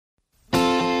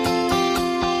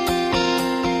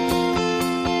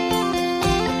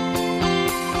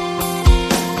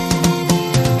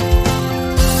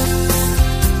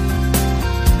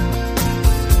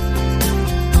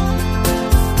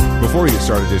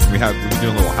started, Jason, we've been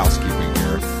doing a little housekeeping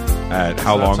here at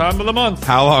How Long Time of the month.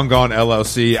 How Long Gone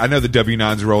LLC. I know the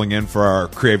W9's rolling in for our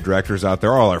creative directors out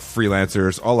there, all our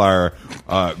freelancers, all our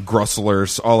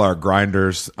grustlers, all our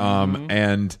grinders,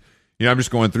 and I'm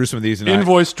just going through some of these. And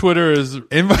Invoice Twitter ears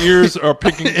are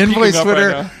picking. Invoice up Twitter.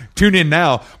 Right now. Tune in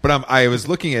now. But I was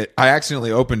looking at. I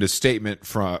accidentally opened a statement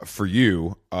for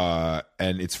you,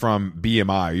 and it's from BMI.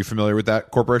 Are you familiar with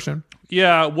that corporation?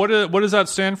 Yeah. What does that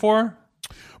stand for?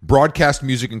 Broadcast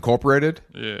Music Incorporated.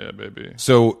 Yeah, baby.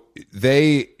 So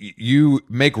you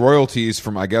make royalties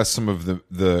from, I guess, some of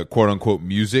the quote unquote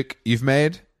music you've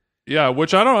made. Yeah,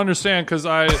 which I don't understand because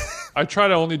I try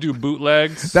to only do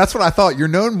bootlegs. That's what I thought. You're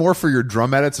known more for your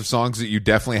drum edits of songs that you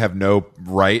definitely have no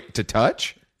right to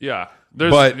touch. Yeah,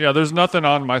 there's nothing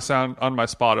on my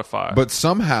Spotify. But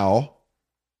somehow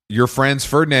your Franz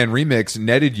Ferdinand remix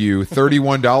netted you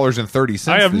 $31.30.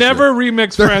 I have never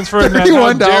remixed Franz Ferdinand.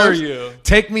 How dare you?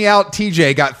 Take Me Out,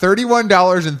 TJ got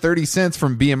 $31.30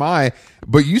 from BMI,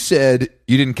 but you said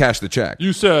you didn't cash the check.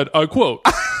 You said, I quote,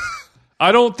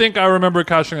 I don't think I remember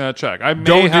cashing that check. I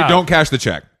may have. Don't cash the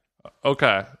check.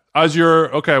 Okay.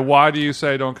 Why do you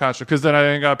say don't cash it? Because then I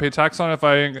ain't got to pay tax on it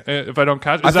if I don't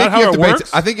cash it. Is that how it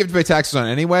works? I think you have to pay taxes on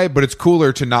it anyway, but it's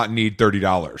cooler to not need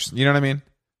 $30. You know what I mean?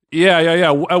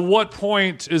 Yeah. At what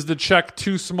point is the check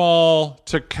too small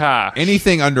to cash?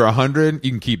 Anything under 100,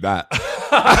 you can keep that.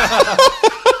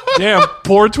 Damn,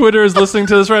 poor Twitter is listening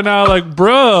to this right now like,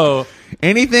 bro.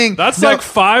 Anything. That's like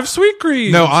 5 sweet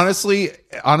greens. No, honestly,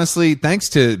 thanks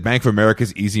to Bank of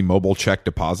America's easy mobile check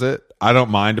deposit, I don't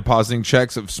mind depositing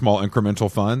checks of small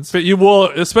incremental funds. But you will,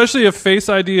 especially if Face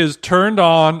ID is turned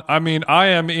on. I mean, I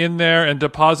am in there and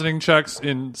depositing checks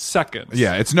in seconds.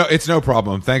 Yeah, it's no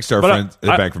problem. Thanks to our friends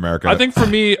at Bank of America. I think for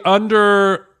me, it's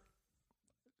under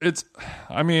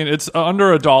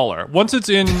 $1. Once it's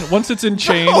in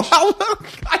change. God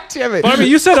damn it! But I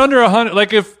mean, you said under 100.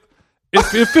 Like if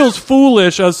it feels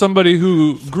foolish as somebody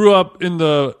who grew up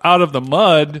out of the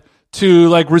mud to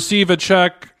like receive a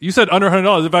check. You said under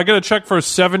 $100. If I get a check for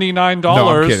 $79, no,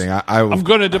 I'm kidding. I'm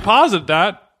going to deposit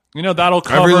that. That'll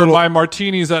cover my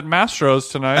martinis at Mastro's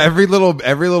tonight. Every little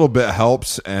bit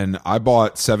helps, and I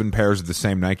bought 7 pairs of the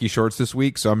same Nike shorts this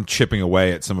week, so I'm chipping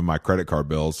away at some of my credit card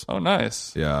bills. Oh,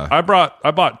 nice. Yeah. I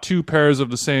bought 2 pairs of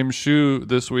the same shoe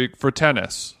this week for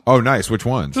tennis. Oh, nice. Which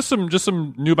ones? Just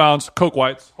some New Balance Coke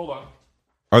Whites. Hold on.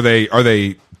 Are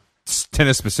they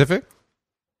tennis specific?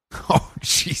 Oh,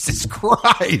 Jesus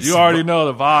Christ. You already know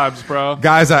the vibes, bro.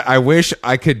 Guys, I wish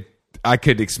I could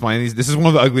explain these. This is one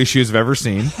of the ugliest shoes I've ever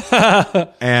seen.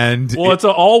 And it's an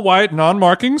all white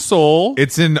non-marking sole.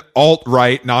 It's an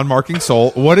alt-right non-marking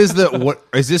sole. What is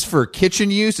this for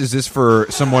kitchen use? Is this for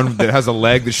someone that has a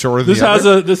leg that's shorter than the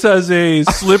other? This has a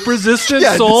slip resistant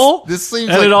sole. This seems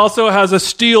and like, it also has a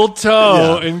steel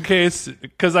toe in case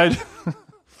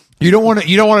You don't want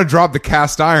to drop the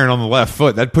cast iron on the left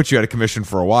foot. That'd put you out of commission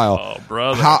for a while. Oh,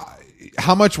 brother.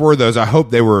 How much were those? I hope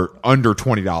they were under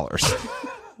 $20.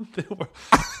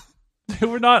 They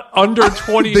were not under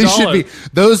 $20. They should be.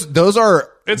 Those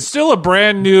are. It's still a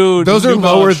brand new. Those are New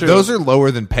lower. shoe. Those are lower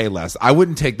than Payless. I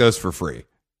wouldn't take those for free.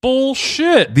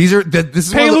 Bullshit. These are. This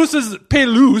is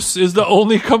Payless is the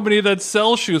only company that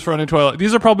sells shoes for under $20.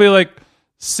 These are probably like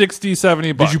 $60,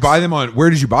 $70. Did you buy them on?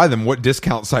 Where did you buy them? What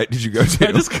discount site did you go to?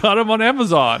 I just got them on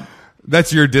Amazon.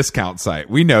 That's your discount site.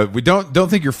 We know. We don't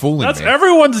think you're fooling That's me.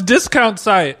 everyone's discount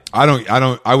site.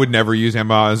 I would never use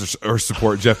Amazon or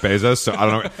support Jeff Bezos. So I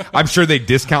don't know. I'm sure they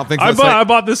discount things. I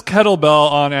bought this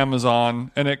kettlebell on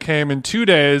Amazon and it came in 2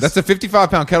 days. That's a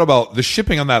 55-pound kettlebell. The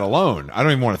shipping on that alone, I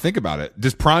don't even want to think about it.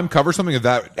 Does Prime cover something of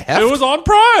that heft? It was on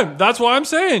Prime. That's why I'm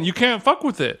saying you can't fuck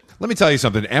with it. Let me tell you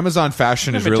something. Amazon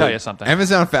Fashion is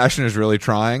really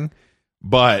trying,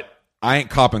 but I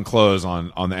ain't copping clothes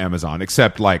on the Amazon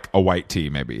except like a white tee,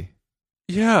 maybe.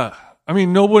 Yeah. I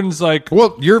mean, no one's like...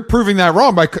 Well, you're proving that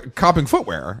wrong by copping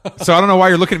footwear. So I don't know why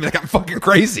you're looking at me like I'm fucking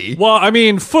crazy. Well, I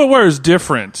mean, footwear is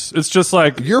different. It's just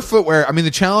like... Your footwear, I mean,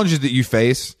 the challenges that you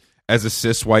face as a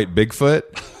cis white Bigfoot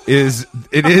is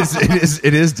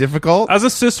difficult. As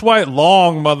a cis white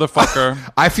long motherfucker.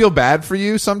 I feel bad for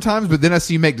you sometimes, but then I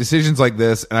see you make decisions like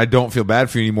this and I don't feel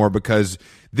bad for you anymore because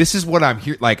this is what I'm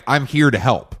here... Like, I'm here to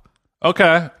help.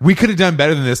 Okay. We could have done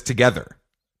better than this together.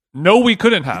 No, we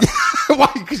couldn't have.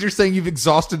 Why? Because you're saying you've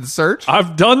exhausted the search?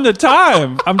 I've done the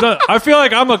time. I'm done. I feel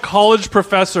like I'm a college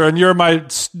professor and you're my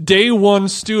day one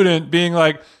student being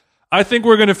like, I think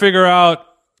we're going to figure out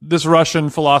this Russian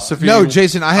philosophy. No,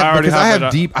 Jason, I have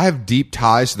it. deep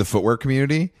ties to the footwear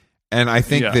community, and I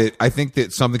think that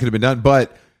something could have been done.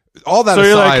 But all that So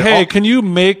you're aside, like, hey, all- can you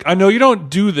make? I know you don't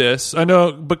do this. I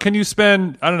know, but can you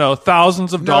spend? I don't know,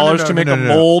 thousands of dollars to make a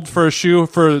mold for a shoe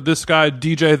for this guy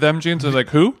DJ Them Jeans? And like,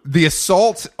 who? the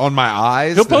assault on my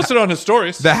eyes. He'll post it on his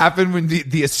stories. That happened when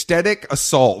the aesthetic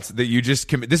assault that you just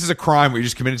commit. This is a crime where you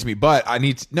just committed to me, but I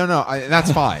need to,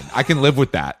 that's fine. I can live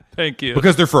with that. Thank you.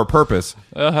 Because they're for a purpose.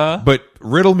 But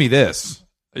riddle me this: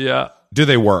 Yeah. do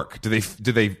they work? Do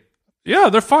they? Yeah,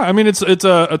 they're fine. I mean, it's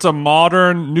a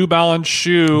modern New Balance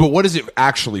shoe. But what is it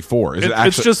actually for? Is it actually?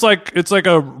 It's just like it's like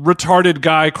a retarded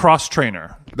guy cross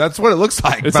trainer. That's what it looks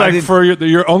like. It's but I like didn't- for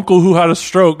your uncle who had a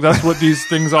stroke. That's what these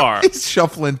things are. He's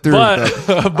shuffling through. But-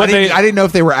 but I didn't know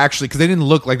if they were actually because they didn't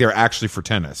look like they were actually for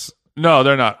tennis. No,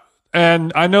 they're not.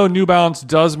 And I know New Balance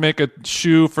does make a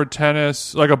shoe for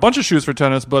tennis, like a bunch of shoes for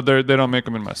tennis, but they don't make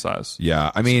them in my size.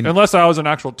 Yeah, I mean, Unless I was an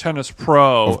actual tennis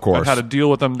pro, Of course. and had to deal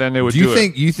with them, then they would do you do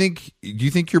think it. you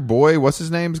think your boy, what's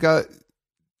his name's got?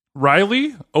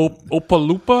 Riley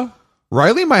Opalupa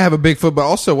Riley might have a big foot, but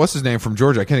also what's his name from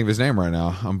Georgia? I can't think of his name right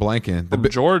now. I'm blanking. from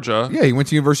Georgia. Yeah, he went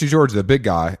to University of Georgia. The big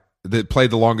guy that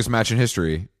played the longest match in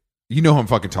history. You know who I'm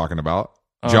fucking talking about,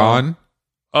 John.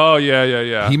 Oh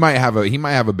yeah. He might have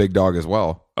a big dog as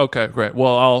well. Okay, great.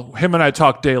 Well, him and I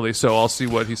talk daily, so I'll see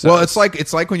what he says. Well, it's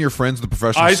like when you're friends with the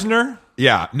professional. Eisner.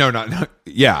 Yeah, no.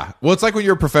 Yeah, well, it's like when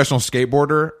you're a professional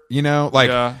skateboarder. You know, like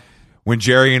Yeah. when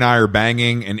Jerry and I are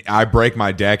banging, and I break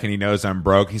my deck, and he knows I'm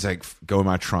broke. He's like, "Go in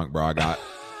my trunk, bro. I got."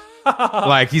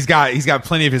 Like he's got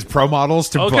plenty of his pro models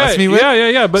to bless me with.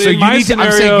 Yeah. But so in you my need to, I'm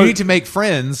scenario, saying you need to make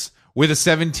friends with a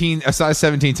size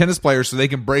 17 tennis player so they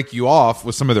can break you off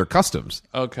with some of their customs.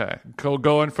 okay,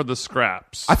 go in for the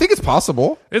scraps. I think it's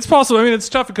possible. It's possible. I mean, it's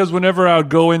tough because whenever I would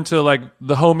go into like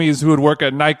the homies who would work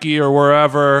at Nike or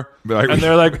wherever, Be like, and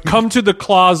they're like, come to the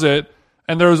closet.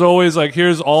 And there's always like,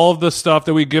 here's all of the stuff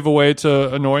that we give away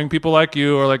to annoying people like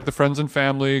you or like the friends and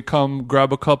family. Come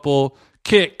grab a couple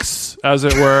kicks, as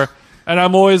it were. And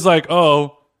I'm always like,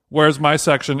 oh, where's my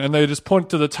section? And they just point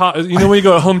to the top. You know when you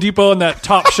go to Home Depot and that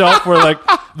top shelf where like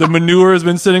the manure has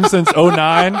been sitting since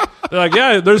 '09? They're like,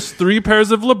 yeah, there's 3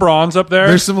 pairs of LeBrons up there.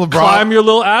 There's some LeBron. Climb your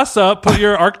little ass up, put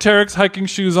your Arc'teryx hiking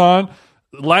shoes on,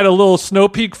 light a little Snow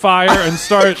Peak fire and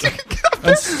start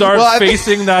Well, I think-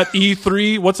 facing that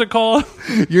E3. What's it called?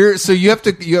 You have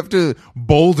to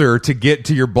boulder to get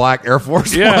to your black Air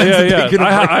Force Yeah, Ones. yeah, and yeah. they get a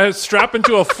break. I strap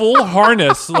into a full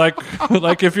harness, like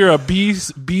if you're a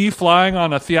bee flying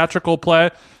on a theatrical play,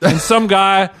 and some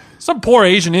poor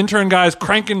Asian intern guy is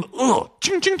cranking,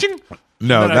 ching, ching, ching.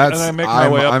 No, and that's I make my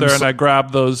way up there and I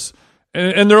grab those,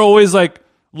 and they're always like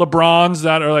LeBrons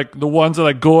that are like the ones that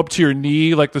like go up to your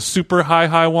knee, like the super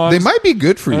high ones. They might be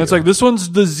good for you. And it's like this one's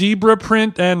the zebra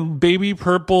print and baby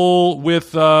purple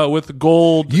with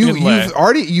gold inlay.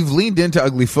 You've leaned into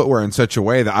ugly footwear in such a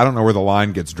way that I don't know where the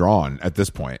line gets drawn at this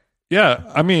point. Yeah,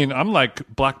 I mean, I'm like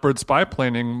Blackbird spy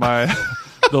planing my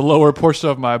the lower portion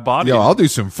of my body. Yo, I'll do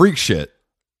some freak shit.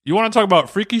 You want to talk about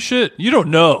freaky shit? You don't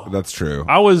know. That's true.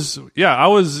 I was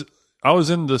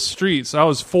in the streets. I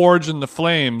was forged in the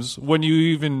flames when you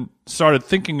even started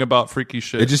thinking about freaky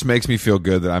shit. It just makes me feel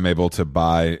good that I'm able to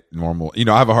buy normal.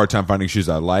 I have a hard time finding shoes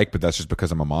I like, but that's just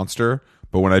because I'm a monster.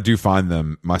 But when I do find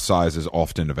them, my size is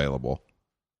often available.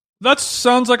 That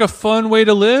sounds like a fun way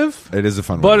to live. It is a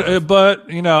fun way to live. But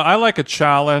I like a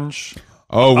challenge.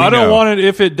 Oh, I don't know. want it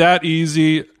if it that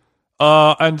easy.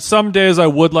 And some days I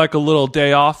would like a little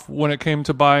day off when it came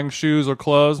to buying shoes or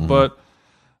clothes, but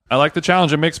I like the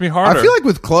challenge. It makes me harder. I feel like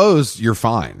with clothes, you're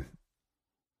fine.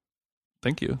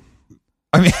 Thank you.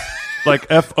 I mean, Like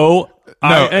FOINE?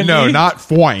 no, not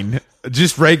fine.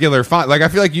 Just regular fine. Like I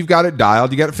feel like you've got it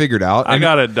dialed. You got it figured out. I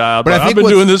got it dialed, but but I I've think been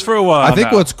what's- doing this for a while. I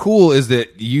think now. what's cool is that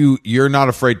you're not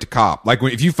afraid to cop. Like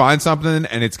if you find something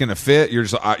and it's gonna fit, you're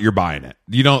just you're buying it.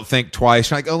 You don't think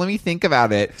twice. You're like, oh, let me think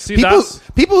about it. See,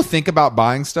 people who think about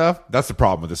buying stuff. That's the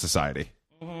problem with the society.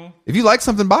 If you like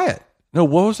something, buy it. No,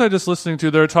 what was I just listening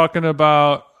to? They're talking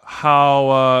about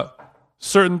how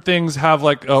certain things have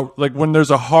like when there's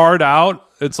a hard out,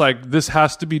 it's like this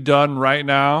has to be done right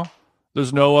now.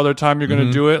 There's no other time you're going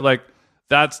to do it. Like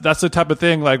that's the type of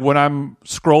thing. Like when I'm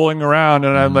scrolling around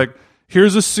and I'm like,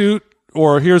 here's a suit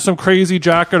or here's some crazy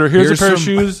jacket or here's a pair of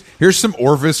shoes. Here's some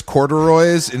Orvis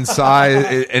corduroys in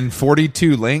size and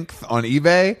 42 length on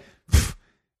eBay.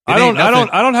 I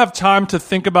don't have time to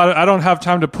think about it. I don't have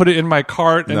time to put it in my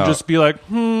cart and No. just be like,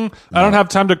 I don't have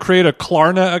time to create a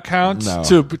Klarna account No.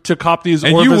 to cop these.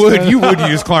 And Orvis you would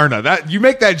use Klarna. That you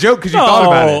make that joke because you thought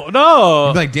about it. No,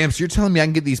 You'd be like, damn, so you're telling me I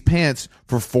can get these pants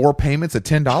for 4 payments of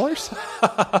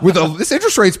 $10? With this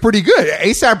interest rate's pretty good.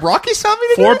 ASAP Rocky saw me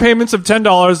today? 4 payments of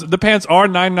 $10. The pants are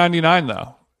 $9.99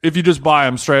 though. If you just buy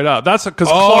them straight up, that's because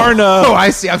Klarna. Oh,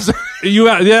 I see. I'm sorry. you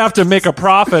have to make a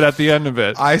profit at the end of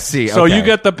it. I see. So okay. you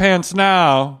get the pants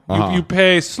now. You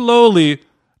pay slowly,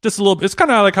 just a little. It's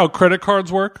kind of like how credit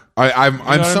cards work.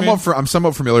 I'm somewhat I mean? I'm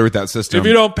somewhat familiar with that system. If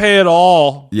you don't pay at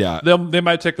all, Yeah. they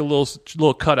might take a little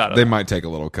cut out of They it. might take a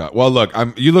little cut. Well, look,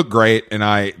 you look great,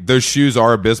 and those shoes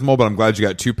are abysmal, but I'm glad you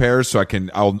got 2 pairs, so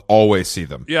I'll always see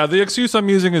them. Yeah, the excuse I'm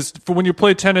using is for when you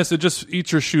play tennis, it just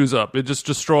eats your shoes up. It just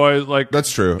destroys. Like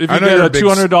That's true. If I you know get you're a a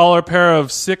big $200 pair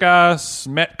of sick ass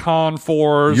Metcon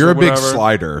 4s, You're or a big whatever.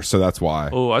 slider, so that's why.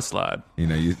 Oh, I slide.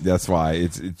 That's why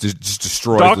it just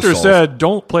destroys. Doctor the soles. said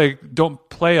don't play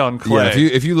on clay.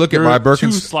 Yeah, if you look at You're my too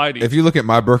Birkenstocks, slidey. if you look at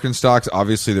my Birkenstocks,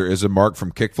 obviously there is a mark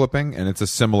from kick flipping, and it's a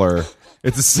similar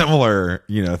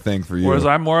thing for you. Whereas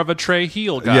I'm more of a tray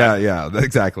heel guy. yeah,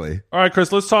 exactly. All right,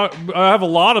 Chris, let's talk. I have a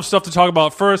lot of stuff to talk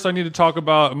about. First, I need to talk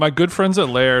about my good friends at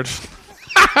Laird.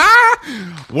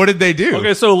 What did they do?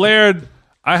 Okay, so Laird,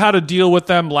 I had a deal with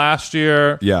them last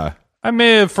year. Yeah. I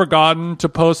may have forgotten to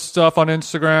post stuff on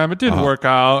Instagram. It didn't work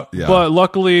out. Yeah. But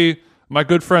luckily, my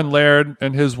good friend Laird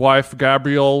and his wife,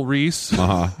 Gabrielle Reese,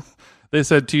 they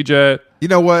said, TJ, You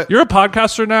know what? you're a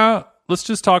podcaster now. Let's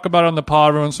just talk about it on the pod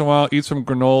every once in a while. Eat some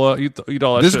granola. Eat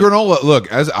all that This shit. granola,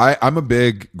 look, as I'm a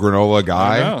big granola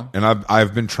guy, know. and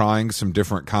I've been trying some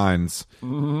different kinds.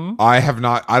 Mm-hmm.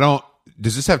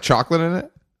 Does this have chocolate in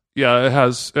it? Yeah, it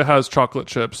has chocolate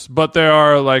chips, but they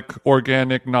are like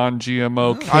organic,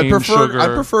 non-GMO cane sugar. I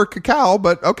prefer cacao,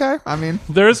 but okay. I mean,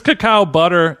 There's cacao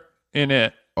butter in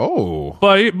it, oh,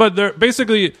 but they're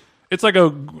basically it's like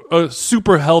a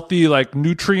super healthy, like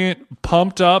nutrient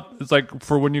pumped up. It's like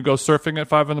for when you go surfing at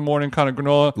 5 a.m. kind of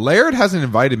granola. Laird hasn't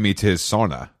invited me to his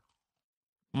sauna.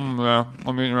 Yeah,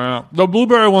 I mean, the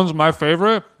blueberry one's my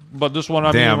favorite, but this one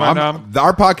I'm eating right now.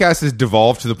 Our podcast has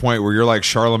devolved to the point where you're like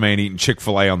Charlemagne eating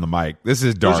Chick-fil-A on the mic. This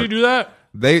is dark. Does he do that?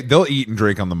 They'll eat and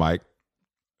drink on the mic.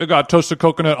 It got toasted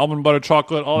coconut, almond butter,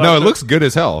 chocolate, all that. No, it shit. looks good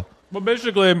as hell. But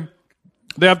basically,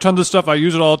 they have tons of stuff. I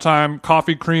use it all the time.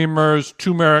 Coffee creamers,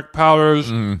 turmeric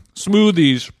powders,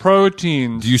 smoothies,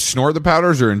 proteins. Do you snort the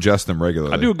powders or ingest them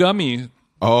regularly? I do gummy.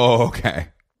 Oh, okay.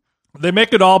 They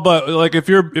make it all, but like if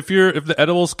the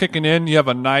edible's kicking in, you have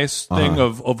a nice thing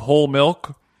of whole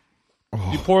milk.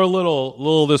 You pour a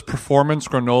little this performance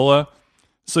granola,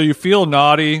 so you feel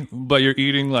naughty, but you're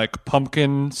eating like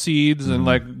pumpkin seeds and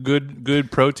like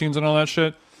good proteins and all that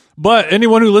shit. But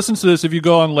anyone who listens to this, if you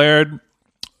go on Laird,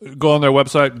 go on their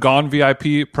website, Gone VIP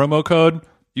promo code,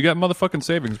 you got motherfucking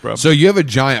savings, bro. So you have a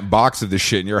giant box of this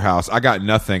shit in your house. I got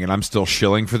nothing, and I'm still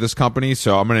shilling for this company.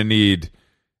 So I'm gonna need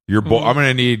I'm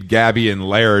gonna need Gabby and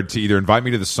Laird to either invite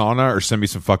me to the sauna or send me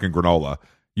some fucking granola.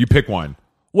 You pick one.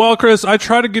 Well, Chris, I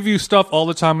try to give you stuff all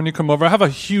the time when you come over. I have a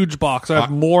huge box. I have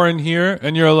more in here,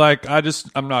 and you're like,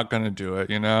 I'm not gonna do it,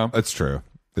 you know. That's true.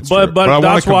 It's But- true. but I wanna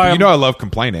that's why you know I love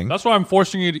complaining. That's why I'm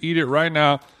forcing you to eat it right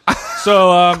now.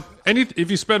 So,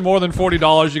 if you spend more than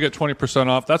 $40, you get 20%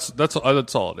 off. That's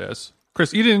all it is.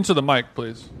 Chris, eat it into the mic,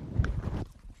 please.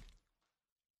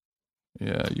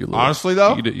 Yeah, you. Honestly,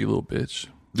 though? eat it, you little bitch.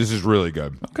 This is really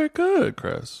good. Okay, good,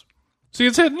 Chris. See,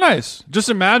 it's hitting nice. Just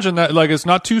imagine that, like, it's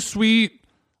not too sweet,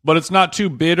 but it's not too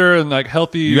bitter and like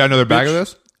healthy. You got another bag of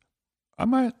this? I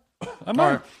might.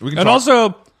 right, we can and talk.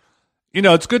 also,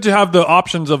 it's good to have the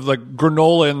options of like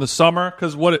granola in the summer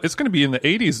because it's going to be in the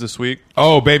 80s this week.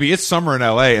 Oh, baby, it's summer in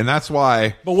LA, and that's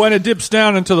why. But when it dips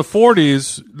down into the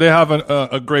 40s, they have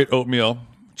a great oatmeal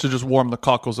to just warm the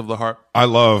cockles of the heart. I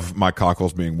love my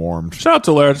cockles being warmed. Shout out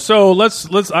to Laird. So let's.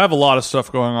 I have a lot of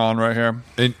stuff going on right here.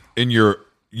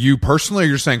 You personally, or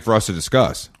you're saying for us to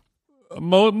discuss?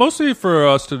 Mostly for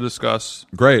us to discuss.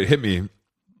 Great, hit me.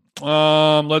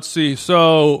 Let's see.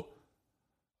 So,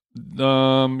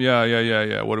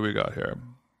 yeah. What do we got here?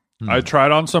 I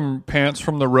tried on some pants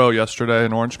from the row yesterday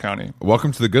in Orange County.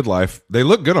 Welcome to the good life. They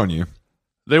look good on you.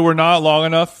 They were not long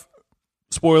enough.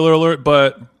 Spoiler alert,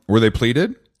 but Were they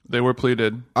pleated? they were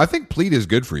pleated. I think pleat is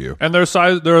good for you. And their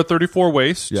size, they're a 34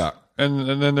 waist. Yeah.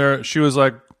 And then she was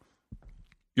like,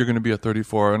 you're going to be a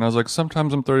 34. And I was like,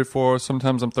 sometimes I'm 34,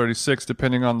 sometimes I'm 36,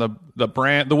 depending on the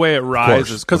brand, the way it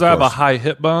rises. Because I have a high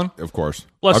hip bone. Of course.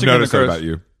 Bless I've you, noticed that goodness. about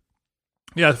you.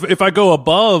 Yeah, if I go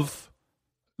above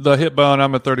the hip bone,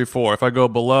 I'm a 34. If I go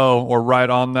below or right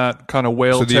on that kind of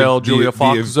whale tail, Julia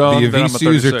Fox zone, the then I'm a Avisus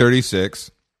 36. are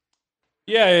 36.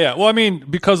 Yeah. Well, I mean,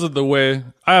 because of the way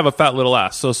I have a fat little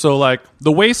ass, so like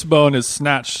the waist bone is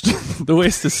snatched. The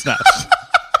waist is snatched.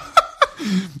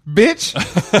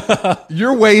 Bitch,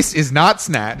 your waist is not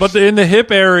snatched. But in the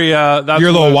hip area, that's you're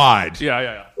a little what- wide.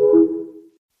 Yeah.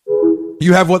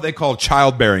 You have what they call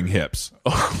childbearing hips.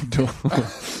 I do.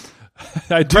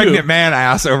 Pregnant man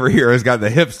ass over here has got the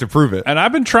hips to prove it. And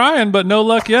I've been trying, but no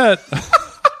luck yet.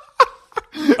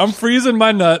 All I'm freezing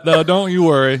my nut though. Don't you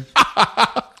worry.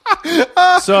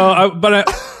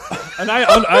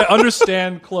 I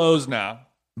understand clothes now.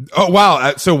 Oh,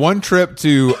 wow. So one trip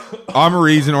to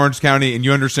Amarie's in Orange County and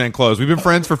you understand clothes. We've been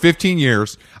friends for 15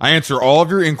 years. I answer all of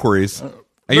your inquiries. And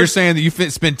you're saying that you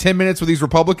spend 10 minutes with these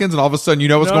Republicans and all of a sudden you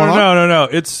know what's going on? No.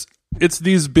 It's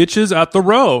these bitches at the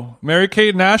Row. Mary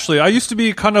Kate and Ashley. I used to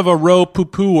be kind of a Row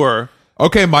poo-pooer.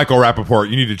 Okay, Michael Rappaport,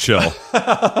 you need to chill.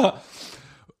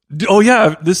 Oh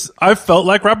yeah, I felt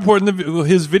like Rappaport in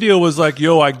his video was like,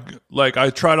 "Yo, I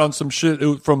tried on some shit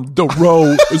from the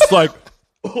Row. It's like,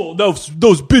 oh, those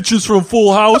bitches from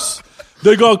Full House,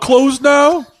 they got clothes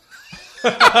now."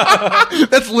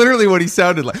 That's literally what he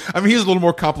sounded like. I mean, he was a little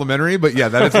more complimentary, but yeah,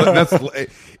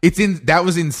 that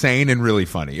was insane and really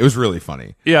funny. It was really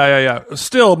funny. Yeah.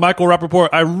 Still, Michael Rappaport,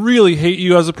 I really hate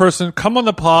you as a person. Come on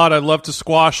the pod. I'd love to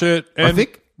squash it. And I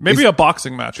think maybe a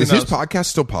boxing match. Is his podcast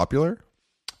still popular?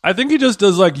 I think he just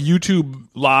does like YouTube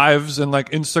lives and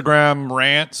like Instagram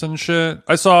rants and shit.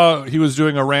 I saw he was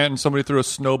doing a rant and somebody threw a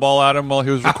snowball at him while he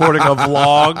was recording a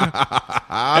vlog.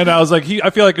 And I was like,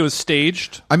 I feel like it was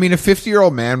staged. I mean, a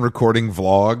 50-year-old man recording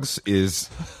vlogs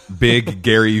is big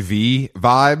Gary V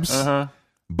vibes,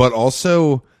 but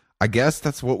also I guess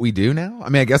that's what we do now. I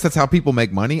mean, I guess that's how people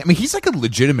make money. I mean, he's like a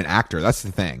legitimate actor. That's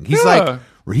the thing. He's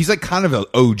like kind of an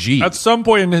OG. At some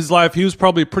point in his life, he was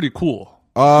probably pretty cool.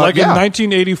 In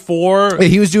 1984,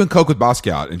 he was doing coke with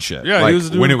Basquiat and shit. Yeah, like, he was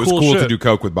doing when it was cool shit to do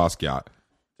coke with Basquiat.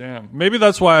 Damn, maybe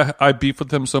that's why I beef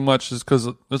with him so much, is because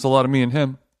there's a lot of me and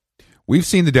him. We've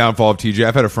seen the downfall of TJ.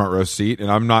 I've had a front row seat, and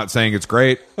I'm not saying it's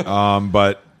great,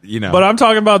 but you know. But I'm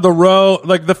talking about the Row,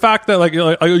 like the fact that like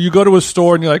you go to a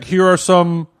store and you're like, here are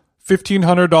some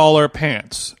 $1,500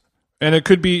 pants, and it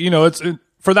could be,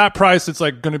 for that price, it's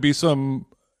like going to be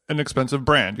an expensive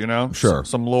brand, Sure.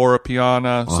 Some Laura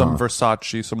Piana, some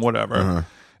Versace, some whatever.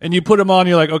 And you put them on,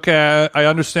 you're like, okay, I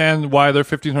understand why they're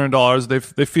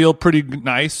 $1,500. They feel pretty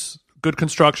nice, good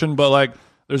construction, but like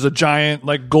there's a giant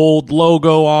like gold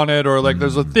logo on it, or like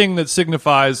there's a thing that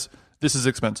signifies this is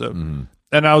expensive.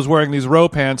 And I was wearing these Row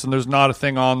pants and there's not a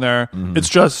thing on there. It's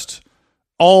just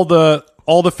all the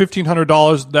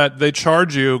 $1,500 that they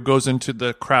charge you goes into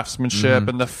the craftsmanship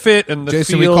and the fit and the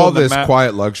Jason, feel. we call this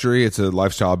quiet luxury. It's a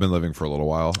lifestyle I've been living for a little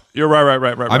while. You're right.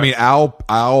 I mean,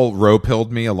 Al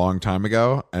row-pilled me a long time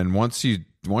ago, and once you,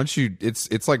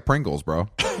 it's like Pringles, bro.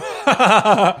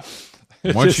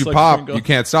 Once you like pop, Pringles. You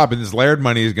can't stop, and this Laird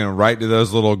money is going to right to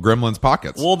those little gremlins'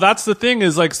 pockets. Well, that's the thing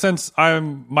is like, since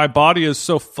my body is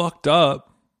so fucked up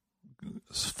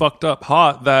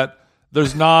hot that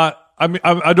there's not. I mean,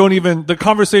 I don't even, the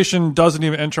conversation doesn't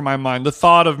even enter my mind. The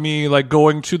thought of me like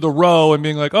going to the Row and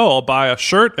being like, oh, I'll buy a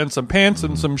shirt and some pants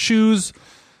and some shoes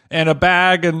and a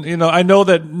bag. And, I know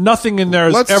that nothing in there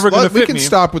is ever going to fit me. We can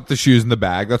stop with the shoes and the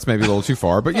bag. That's maybe a little too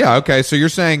far. But yeah, okay. So you're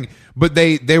saying, but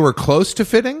they were close to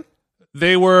fitting?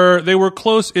 They were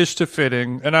close-ish to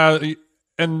fitting.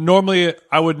 And normally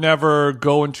I would never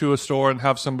go into a store and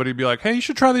have somebody be like, hey, you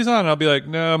should try these on. And I'll be like,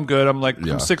 no, I'm good. I'm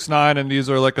 6'9", and these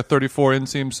are like a 34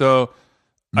 inseam. So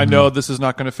I know this is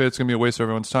not going to fit. It's going to be a waste of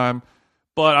everyone's time.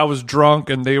 But I was drunk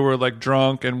and they were like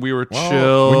drunk and we were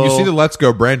chill. When you see the Let's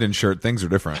Go Brandon shirt, things are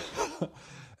different.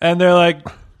 And they're like,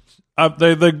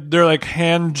 they're like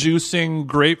hand juicing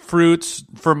grapefruits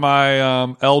for my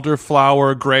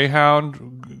elderflower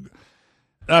greyhound.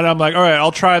 And I'm like, all right,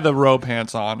 I'll try the Row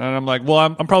pants on. And I'm like, well,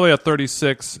 I'm probably a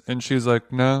 36. And she's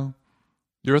like, no,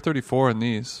 you're a 34 in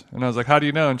these. And I was like, how do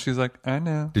you know? And she's like, I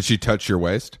know. Did she touch your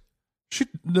waist?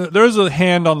 There's a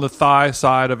hand on the thigh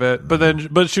side of it.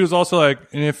 But she was also like,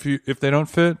 and if they don't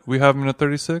fit, we have them in a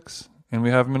 36 and we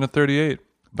have them in a 38.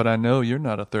 But I know you're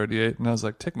not a 38. And I was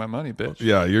like, take my money, bitch.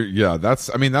 Yeah,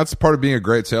 that's part of being a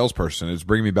great salesperson. It's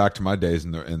bringing me back to my days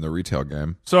in the retail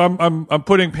game. So I'm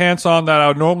putting pants on that I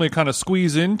would normally kind of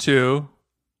squeeze into,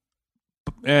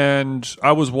 and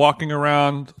I was walking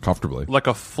around comfortably like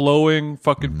a flowing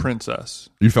fucking princess.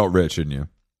 You felt rich, didn't you?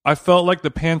 I felt like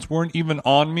the pants weren't even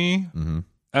on me, and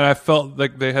I felt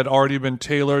like they had already been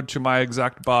tailored to my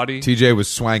exact body. TJ was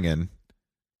swanging,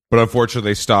 but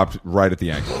unfortunately they stopped right at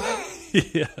the ankle.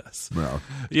 Yes. No.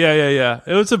 Yeah.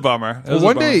 It was a bummer.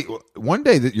 One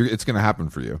day that it's going to happen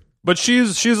for you. But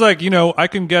she's like, I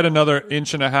can get another 1.5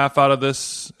 inches out of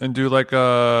this and do like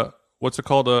a, what's it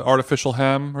called, a artificial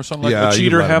hem or something, like a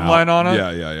cheater hemline on it.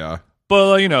 Yeah.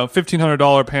 But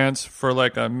 $1,500 pants for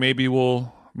like a maybe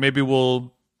we'll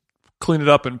clean it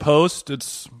up in post.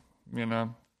 It's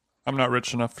I'm not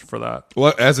rich enough for that.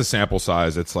 Well, as a sample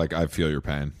size, it's like I feel your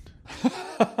pain.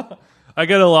 I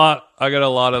get a lot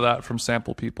of that from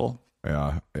sample people.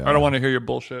 Yeah. I don't want to hear your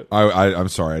bullshit. I'm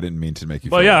sorry. I didn't mean to make you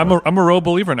feel But yeah, that way. I'm a Row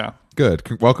believer now.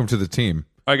 Good. Welcome to the team.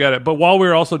 I get it. But while we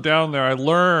were also down there, I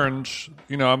learned,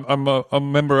 I'm a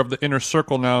member of the inner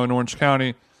circle now in Orange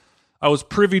County. I was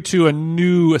privy to a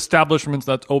new establishment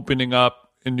that's opening up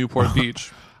in Newport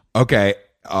Beach. Okay.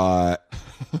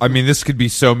 I mean, this could be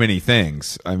so many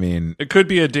things. I mean, it could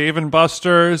be a Dave and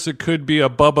Buster's. It could be a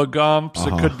Bubba Gump's.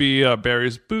 It could be a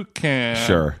Barry's Boot Camp.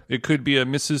 Sure. It could be a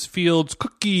Mrs. Fields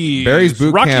Cookies. Barry's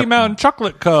Boot Rocky Camp. Mountain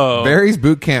Chocolate Co. Barry's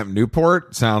Boot Camp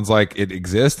Newport sounds like it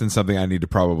exists and something I need to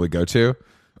probably go to.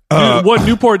 What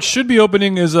Newport should be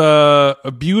opening is a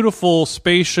beautiful,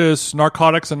 spacious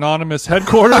Narcotics Anonymous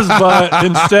headquarters, but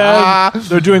instead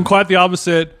they're doing quite the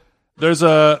opposite. There's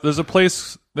a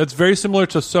place that's very similar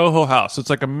to Soho House. It's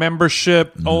like a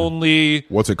membership only.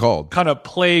 What's it called? Kind of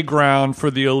playground for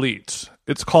the elite.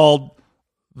 It's called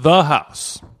The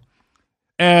House.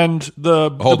 And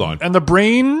Hold on. And the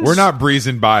brains. We're not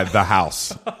breezing by the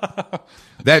house.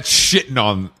 That's shitting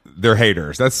on their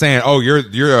haters. That's saying, oh,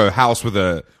 you're a house with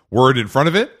a word in front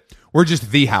of it. We're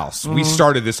just the house. We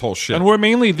started this whole shit. And we're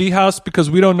mainly the house because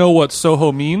we don't know what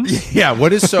Soho means. Yeah,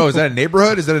 what is Soho? Is that a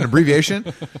neighborhood? Is that an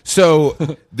abbreviation? So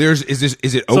is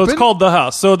it open? So it's called The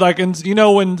House. So like,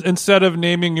 when instead of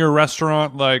naming your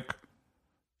restaurant like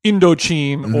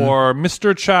Indochine or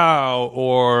Mr. Chow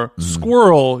or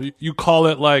Squirrel, you call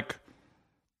it like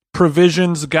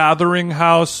Provisions Gathering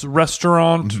House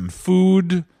Restaurant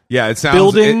Food. Yeah, it sounds.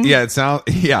 Building? It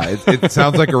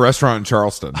sounds like a restaurant in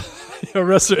Charleston.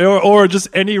 Or just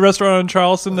any restaurant in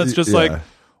Charleston that's just like,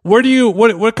 what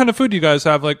kind of food do you guys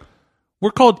have? Like,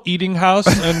 we're called Eating House,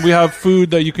 and we have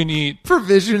food that you can eat.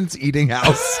 Provisions Eating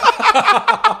House.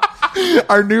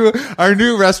 Our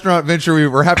new restaurant venture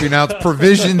we're happy to announce,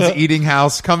 Provisions Eating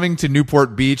House, coming to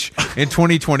Newport Beach in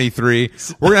 2023.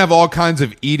 We're gonna have all kinds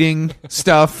of eating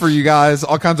stuff for you guys,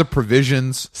 all kinds of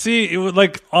provisions. See, it was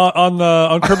like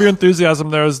on Curb Your Enthusiasm,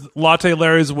 there's Latte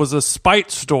Larry's was a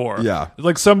spite store. Yeah,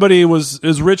 like somebody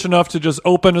is rich enough to just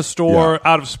open a store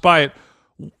out of spite.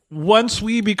 Once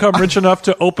we become rich enough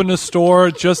to open a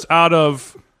store just out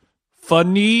of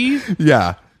funny,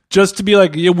 just to be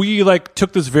like, we like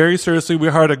took this very seriously. We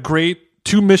hired a great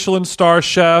 2 Michelin star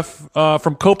chef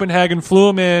from Copenhagen, flew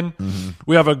him in.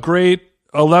 We have a great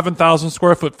 11,000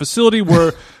 square foot facility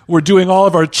where we're doing all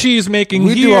of our cheese making.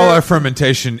 We do all our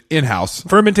fermentation in-house.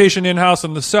 Fermentation in-house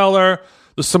in the cellar.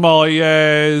 The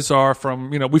sommeliers are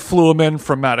from, we flew them in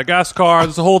from Madagascar.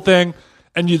 There's a whole thing.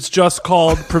 And it's just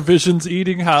called Provisions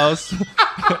Eating House.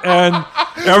 And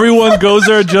everyone goes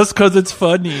there just because it's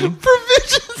funny.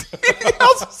 Provisions Eating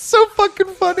House is so fucking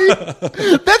funny.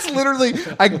 That's literally,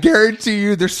 I guarantee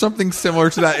you there's something similar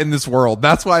to that in this world.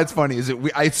 That's why it's funny.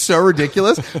 It's so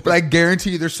ridiculous, but I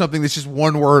guarantee you there's something that's just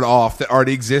one word off that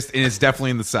already exists, and it's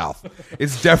definitely in the South.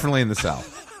 It's definitely in the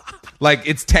South. Like,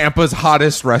 it's Tampa's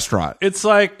hottest restaurant. It's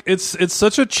like, it's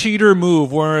such a cheater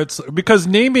move where it's, because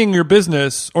naming your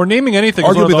business or naming anything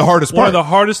is arguably the hardest part. One of the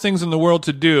hardest things in the world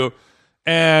to do.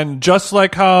 And just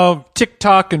like how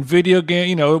TikTok and video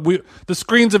game, the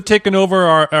screens have taken over,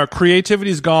 our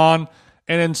creativity's gone.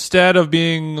 And instead of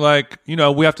being like,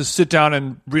 we have to sit down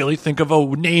and really think of a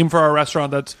name for our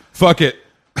restaurant that's... Fuck it.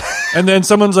 And then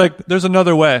someone's like, there's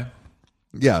another way.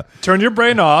 Yeah. Turn your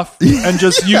brain off and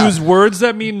just use words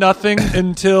that mean nothing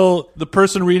until the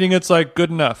person reading it's like good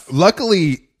enough.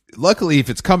 Luckily, if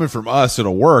it's coming from us,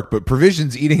 it'll work. But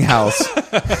Provisions Eating House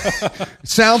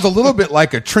sounds a little bit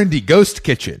like a trendy ghost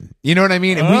kitchen. You know what I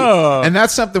mean? And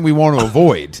that's something we want to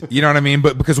avoid. You know what I mean?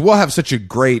 But because we'll have such a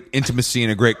great intimacy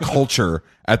and a great culture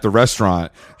at the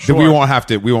restaurant that we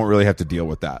won't really have to deal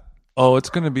with that. Oh, it's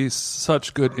going to be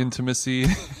such good intimacy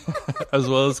as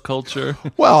well as culture.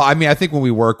 Well, I mean, I think when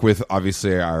we work with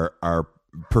obviously our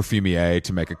perfumier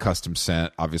to make a custom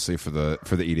scent, obviously for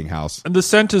the eating house, and the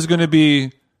scent is going to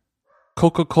be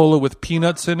Coca-Cola with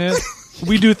peanuts in it.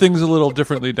 We do things a little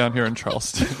differently down here in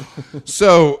Charleston.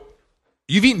 So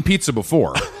you've eaten pizza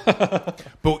before,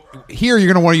 but here you're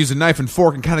going to want to use a knife and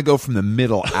fork and kind of go from the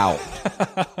middle out.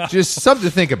 Just something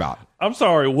to think about. I'm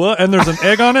sorry, what? And there's an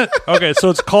egg on it? Okay,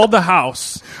 so it's called The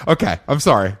House. Okay, I'm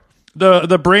sorry.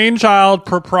 The brainchild,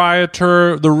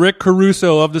 proprietor, the Rick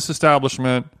Caruso of this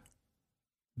establishment,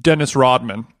 Dennis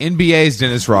Rodman. NBA's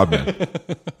Dennis Rodman.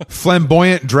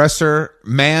 Flamboyant dresser,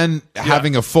 man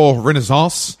having a full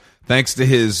renaissance thanks to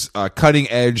his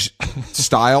cutting-edge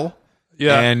style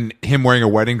and him wearing a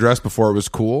wedding dress before it was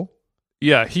cool.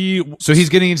 Yeah, So he's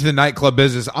getting into the nightclub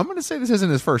business. I'm going to say this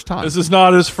isn't his first time. This is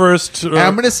not his first. And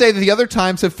I'm going to say that the other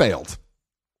times have failed.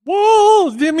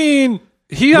 Well, I mean,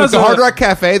 he has the Hard Rock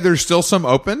Cafe. There's still some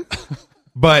open.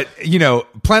 But,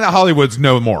 Planet Hollywood's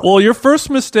no more. Well, your first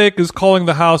mistake is calling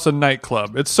the house a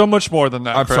nightclub. It's so much more than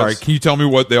that. I'm Chris. sorry. Can you tell me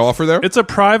what they offer there? It's a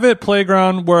private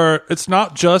playground where it's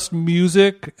not just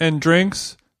music and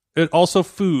drinks, it also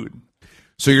food.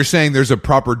 So you're saying there's a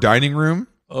proper dining room?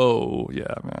 Oh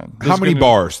yeah, man. How many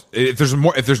bars? If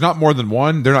there's not more than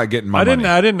one, they're not getting my money.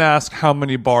 I didn't ask how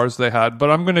many bars they had, but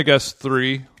I'm gonna guess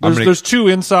 3. There's 2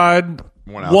 inside,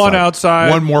 one outside,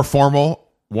 one more formal,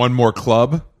 one more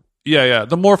club. Yeah.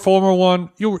 The more formal one,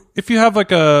 if you have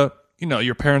like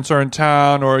your parents are in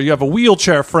town, or you have a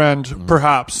wheelchair friend,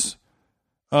 perhaps.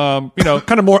 Kind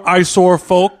of more eyesore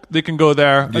folk, they can go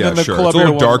there. And then the sure. club It's a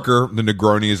little one, darker. The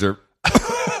Negronis are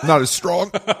not as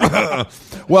strong.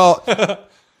 Well,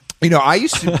 I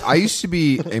used to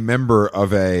be a member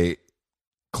of a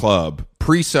club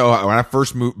pre-Soho when I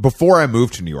first moved, before I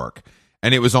moved to New York,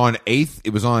 and it was on 8th.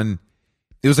 It was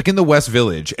like in the West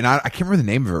Village, and I can't remember the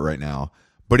name of it right now,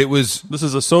 but it was. This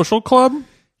is a social club.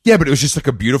 Yeah, but it was just like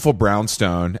a beautiful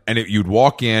brownstone, and you'd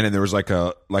walk in, and there was like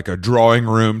a drawing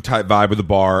room type vibe with the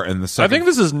bar, and the second. I think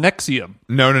this is Nexium.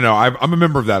 No. I'm a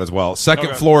member of that as well.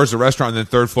 Second floor is a restaurant, and then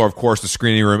third floor, of course, the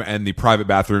screening room and the private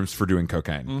bathrooms for doing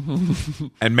cocaine.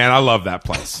 And man, I love that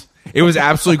place. It was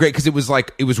absolutely great because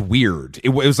it was weird. It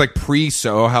was like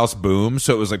pre-Soho House boom,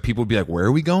 so it was like people would be like, "Where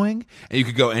are we going?" And you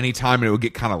could go anytime, and it would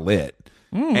get kind of lit.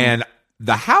 And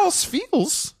the house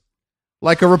feels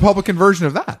like a Republican version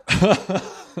of that.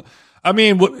 I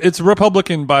mean, it's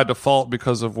Republican by default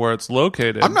because of where it's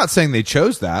located. I'm not saying they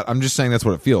chose that. I'm just saying that's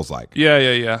what it feels like.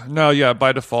 Yeah. No, yeah,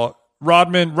 by default.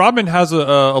 Rodman has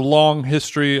a long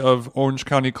history of Orange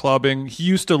County clubbing. He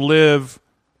used to live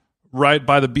right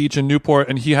by the beach in Newport,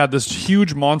 and he had this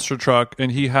huge monster truck,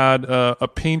 and he had a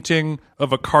painting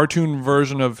of a cartoon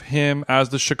version of him as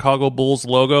the Chicago Bulls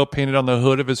logo painted on the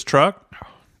hood of his truck.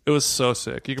 It was so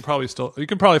sick. You can probably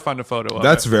find a photo of it.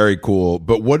 That's very cool.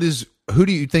 But who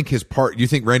do you think do you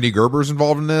think Randy Gerber's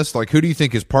involved in this? Like, who do you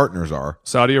think his partners are?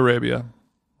 Saudi Arabia.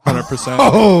 100%.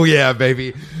 Oh, yeah,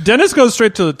 baby. Dennis goes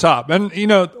straight to the top. And,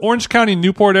 Orange County,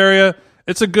 Newport area,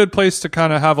 it's a good place to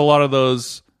kind of have a lot of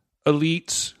those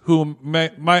elites who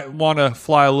might want to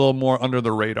fly a little more under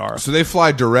the radar. So they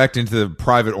fly direct into the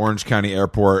private Orange County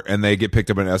airport, and they get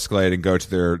picked up in an Escalade and go to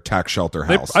their tax shelter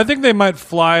house. I think they might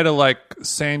fly to, like,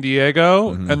 San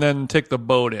Diego and then take the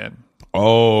boat in.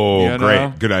 Oh,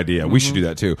 great. Good idea. We should do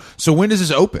that, too. So when does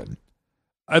this open?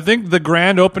 I think the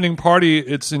grand opening party,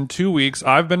 it's in 2 weeks.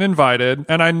 I've been invited,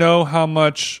 and I know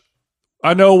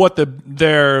what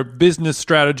their business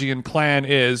strategy and plan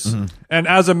is. And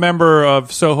as a member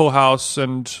of Soho House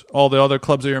and all the other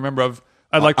clubs that you're a member of,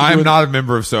 I'd like to I'm not a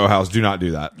member of Soho House. Do not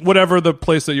do that. Whatever the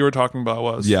place that you were talking about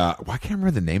was. Yeah. Well, I can't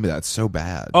remember the name of that. It's so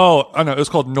bad. Oh, I know. It was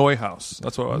called Neuhaus.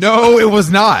 That's what it was. No, it was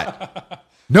not.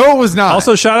 No, it was not.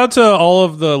 Also, shout out to all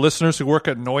of the listeners who work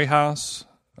at Neuhaus.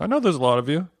 I know there's a lot of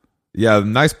you. Yeah,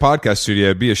 nice podcast studio.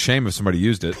 It'd be a shame if somebody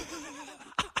used it.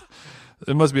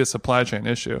 It must be a supply chain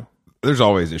issue. There's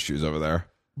always issues over there.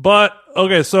 But,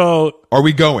 okay, so... Are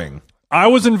we going? I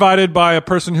was invited by a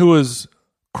person who was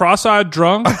cross-eyed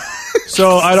drunk,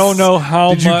 so I don't know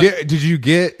how much... Did you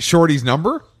get Shorty's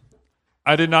number?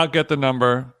 I did not get the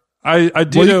number. I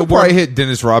did well, you could probably hit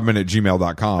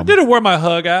DennisRodman@gmail.com. I did it where my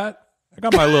hug at. I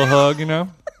got my little hug,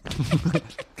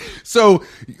 So,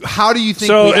 how do you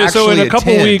think we actually in a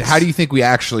couple attend? weeks, how do you think we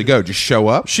actually go? Just show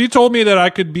up? She told me that I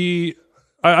could be...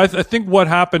 I think what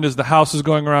happened is the house is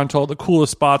going around to all the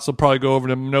coolest spots. They'll probably go over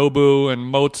to Nobu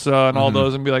and Moza and all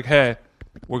those and be like, hey,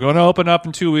 we're going to open up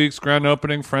in 2 weeks, grand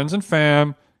opening, friends and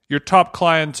fam, your top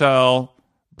clientele,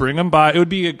 bring them by. It would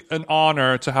be an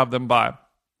honor to have them by.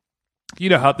 You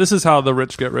know how this is how the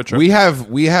rich get richer. We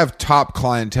have top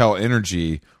clientele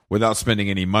energy without spending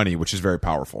any money, which is very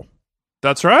powerful.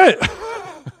 That's right.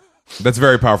 That's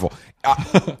very powerful.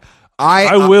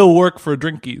 I will work for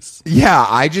Drinkies.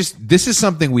 Yeah, this is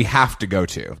something we have to go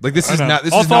to. Like this is not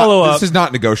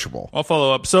negotiable. I'll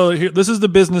follow up. So this is the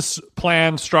business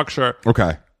plan structure.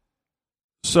 Okay.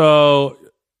 So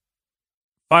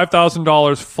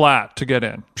 $5,000 flat to get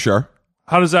in. Sure.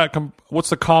 How does that what's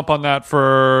the comp on that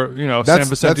for, San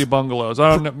Vicente bungalows? I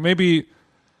don't know. Maybe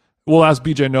we'll ask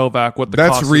BJ Novak what the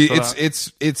cost is for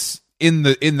that. It's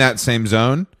in that same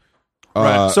zone.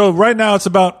 Right. So right now it's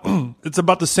about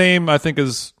the same, I think,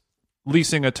 as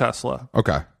leasing a Tesla.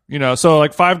 Okay. So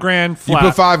like $5,000 flat. You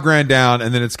put $5,000 down,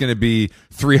 and then it's going to be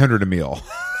 $300 a meal.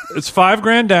 It's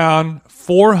 $5,000 down,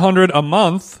 $400 a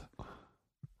month,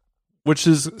 which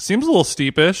seems a little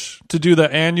steepish to do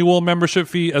the annual membership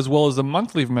fee as well as the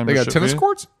monthly membership. They got tennis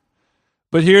courts.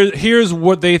 But here's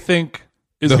what they think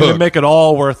is going to make it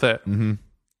all worth it. Mm-hmm.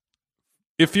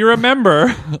 if you're a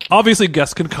member, obviously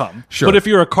guests can come. Sure. But if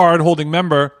you're a card-holding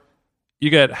member, you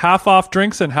get half off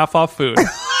drinks and half off food.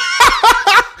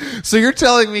 So you're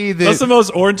telling me that That's the most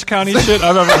Orange County shit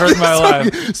I've ever heard in my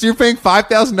life. So you're paying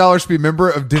 $5,000 to be a member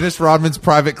of Dennis Rodman's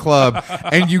private club,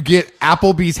 and you get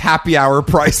Applebee's happy hour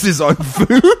prices on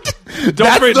food.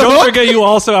 Don't forget, you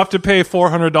also have to pay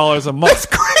 $400 a month. That's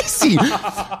crazy.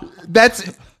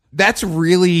 That's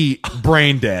really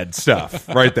brain dead stuff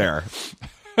right there.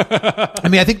 I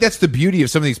mean, I think that's the beauty of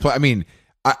some of these. I mean,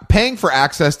 paying for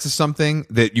access to something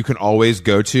that you can always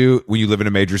go to when you live in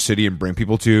a major city and bring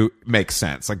people to makes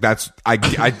sense. Like I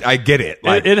get it.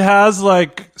 Like, it has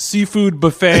like seafood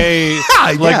buffet,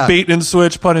 like bait and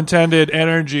switch, pun intended,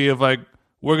 energy of like,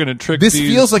 we're going to trick this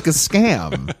these. feels like a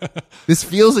scam. This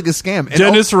feels like a scam. And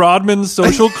Dennis Rodman's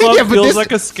social club feels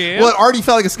like a scam. Well, it already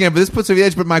felt like a scam, but this puts it over the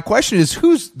edge. But my question is,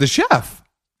 who's the chef?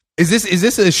 Is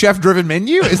this a chef-driven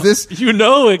menu? Is this...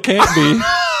 It can't be.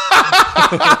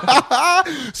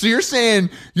 So you're saying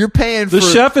you're paying for... The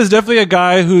chef is definitely a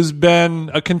guy who's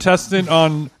been a contestant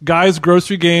on Guys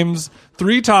Grocery Games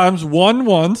 3 times, won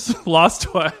once, lost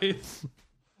twice.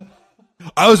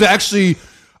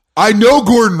 I know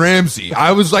Gordon Ramsay.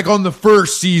 I was like on the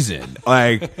first season.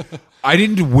 Like, I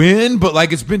didn't win, but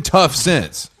like it's been tough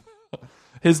since.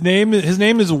 His name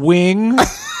is Wing.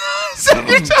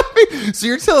 So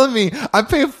you're telling me I'm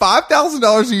paying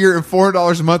 $5,000 a year and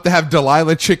 $400 a month to have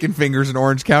Delilah chicken fingers in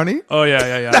Orange County? Oh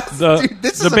yeah. The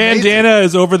bandana bandana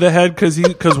is over the head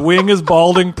because Wing is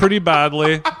balding pretty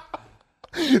badly.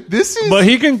 But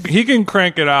he can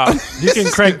crank it out. He can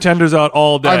crank tenders out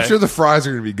all day. I'm sure the fries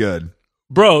are gonna be good.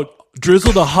 Bro,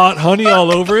 drizzle the hot honey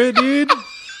all over it, dude.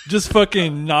 Just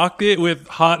fucking knocked it with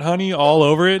hot honey all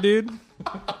over it, dude.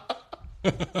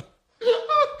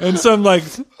 And some like,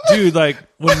 dude, like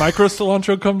when micro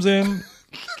cilantro comes in,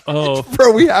 oh,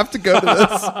 bro, we have to go to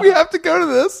this. We have to go to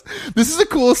this. This is the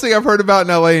coolest thing I've heard about in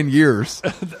LA in years.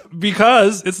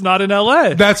 Because it's not in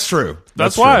LA. That's true.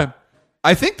 That's why. True.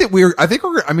 I think we're.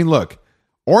 I mean, look,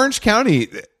 Orange County.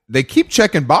 They keep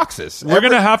checking boxes. We're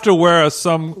gonna have to wear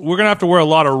a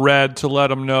lot of red to let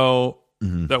them know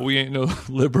that we ain't no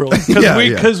liberals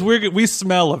because we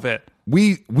smell of it.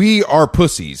 We are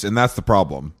pussies, and that's the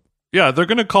problem. Yeah, they're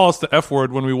gonna call us the F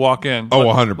word when we walk in. Oh,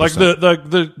 100%. Like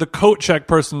the coat check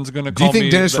person's gonna call me. Do you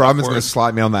think Dennis Rodman's gonna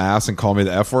slap me on the ass and call me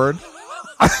the F word?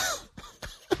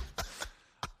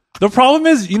 The problem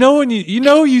is, when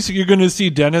you're gonna see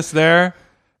Dennis there,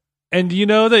 and you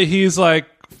know that he's like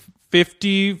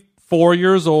 54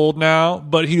 years old now,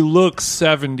 but he looks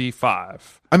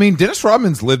 75. I mean, Dennis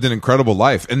Rodman's lived an incredible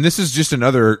life, and this is just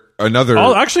another.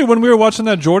 Oh, actually, when we were watching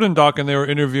that Jordan doc and they were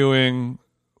interviewing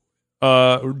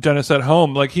Dennis at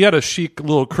home, like he had a chic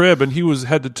little crib and he was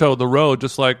head to toe the road,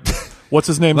 just like what's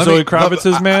his name, Zoe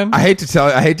Kravitz's man. I hate to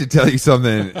tell you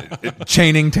something,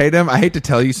 Channing Tatum. I hate to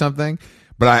tell you something,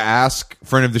 but I ask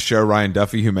friend of the show Ryan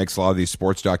Duffy, who makes a lot of these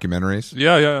sports documentaries.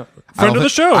 Yeah, friend of the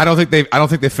show. I don't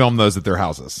think they film those at their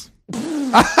houses.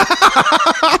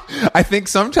 I think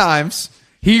sometimes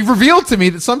he revealed to me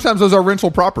that sometimes those are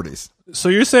rental properties. So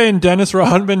you're saying Dennis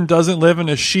Rodman doesn't live in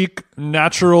a chic,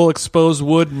 natural, exposed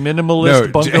wood,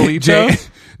 minimalist bungalito?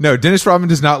 No, Dennis Rodman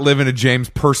does not live in a James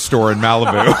Purse store in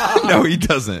Malibu. No, he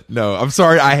doesn't. No, I'm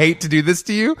sorry. I hate to do this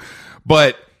to you,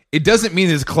 but it doesn't mean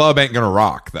his club ain't going to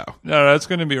rock, though. No, that's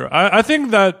going to be right. I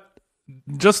think that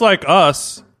just like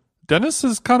us, Dennis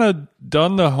has kind of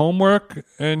done the homework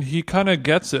and he kind of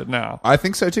gets it now. I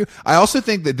think so, too. I also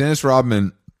think that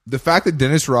the fact that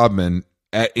Dennis Rodman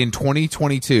in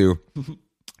 2022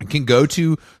 can go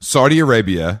to Saudi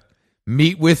Arabia,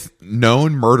 meet with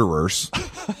known murderers,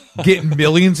 get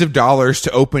millions of dollars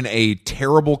to open a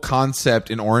terrible concept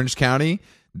in Orange County.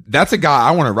 That's a guy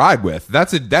I want to ride with.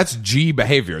 That's G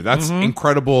behavior. That's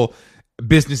incredible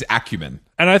business acumen.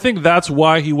 And I think that's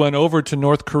why he went over to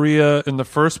North Korea in the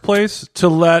first place,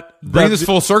 to bring this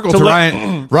full circle to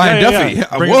Ryan Duffy.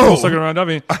 Yeah. Bring it full circle to Ryan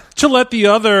Duffy. To let the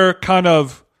other kind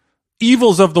of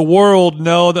evils of the world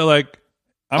know that, like,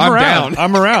 I'm around. Down.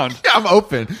 I'm around. Yeah, I'm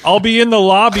open. I'll be in the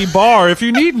lobby bar if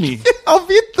you need me.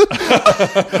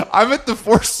 I'm at the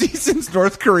Four Seasons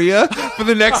North Korea for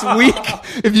the next week.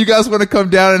 If you guys want to come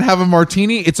down and have a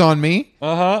martini, it's on me.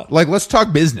 Like, let's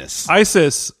talk business.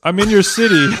 ISIS, I'm in your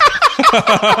city.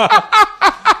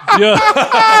 Yeah.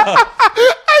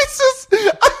 ISIS.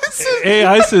 Hey,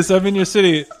 ISIS, I'm in your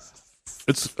city.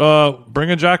 It's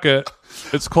bring a jacket.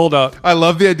 It's cold out. I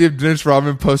love the idea of Dennis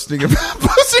Rodman posting a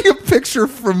picture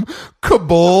from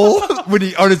Kabul when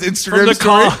he on his Instagram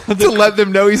story to let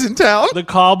them know he's in town. The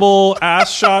Kabul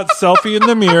ass shot selfie in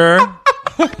the mirror.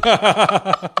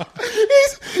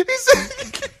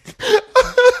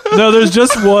 No, there's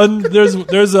just one. There's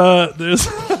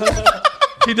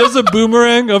he does a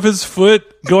boomerang of his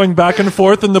foot going back and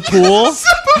forth in the pool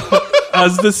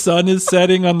as the sun is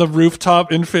setting on the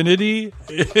rooftop infinity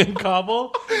in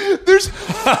Kabul. Did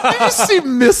you see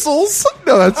missiles?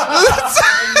 No, that's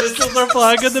Missiles are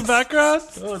flying in the background.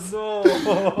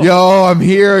 Oh no! Yo, I'm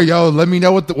here. Yo, let me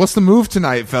know what's the move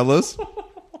tonight, fellas.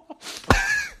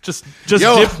 Just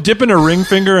dipping a ring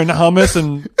finger in hummus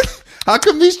and. How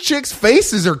come these chicks'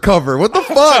 faces are covered? What the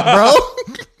fuck, bro?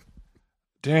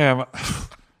 Damn.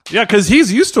 Yeah, because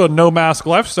he's used to a no mask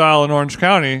lifestyle in Orange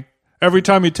County. Every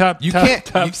time he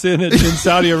taps in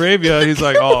Saudi Arabia, he's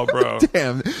like, "Oh, bro,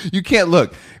 damn, you can't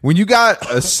look when you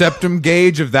got a septum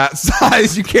gauge of that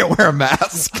size. You can't wear a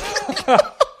mask."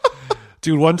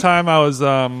 Dude, one time I was,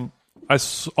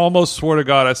 almost swore to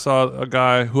God I saw a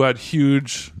guy who had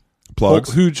huge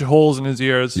plugs, huge holes in his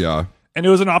ears. Yeah, and it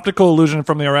was an optical illusion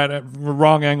from the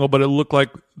wrong angle, but it looked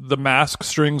like the mask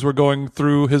strings were going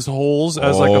through his holes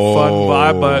as like a fun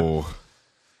vibe, but.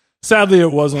 Sadly,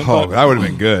 it wasn't. Oh, that would have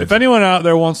been good. If anyone out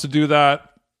there wants to do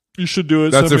that, you should do it.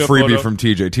 That's a Send me freebie photo. from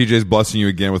TJ. TJ's blessing you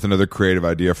again with another creative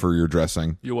idea for your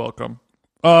dressing. You're welcome.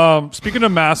 Speaking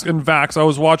of mask and vax, I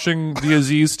was watching the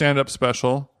Aziz stand-up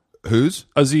special. Whose?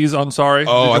 Aziz Ansari.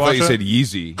 Oh, I thought watch you it? said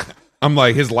Yeezy. I'm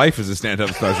like, his life is a stand-up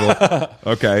special.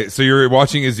 Okay, so you're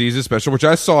watching Aziz's special, which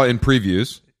I saw in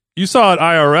previews. You saw it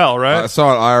IRL, right? I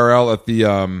saw it IRL at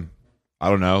the I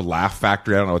don't know, Laugh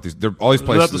Factory. I don't know what these. All these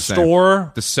places. Was that the the same.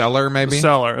 store? The Cellar, maybe. The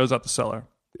Cellar. It was at the Cellar.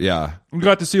 Yeah. You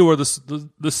got to see where the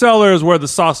Cellar is where the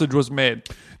sausage was made.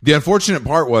 The unfortunate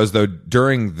part was though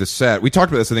during the set, we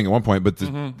talked about this I think at one point, but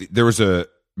there was a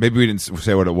maybe we didn't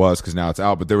say what it was because now it's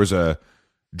out, but there was a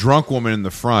drunk woman in the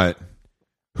front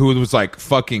who was like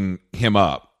fucking him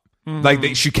up.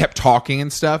 Like she kept talking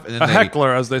and stuff, and then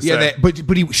Heckler, as they say. but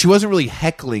she wasn't really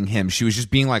heckling him. She was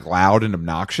just being like loud and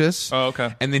obnoxious. Oh,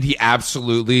 okay. And then he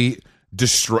absolutely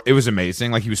destroyed. It was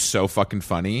amazing. Like he was so fucking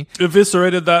funny.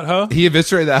 Eviscerated that hoe. He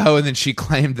eviscerated that hoe, and then she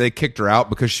claimed they kicked her out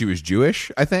because she was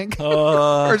Jewish, I think,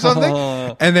 or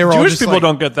something. And they were all Jewish just people like,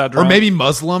 don't get that drunk. or maybe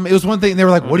Muslim. It was one thing. And they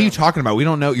were like, "What are you talking about? We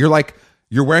don't know."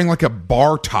 You're wearing like a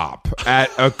bar top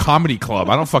at a comedy club.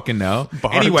 I don't fucking know.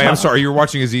 Anyway, I'm sorry. You're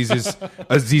watching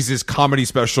Aziz's comedy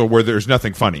special where there's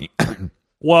nothing funny.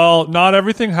 Well, not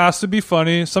everything has to be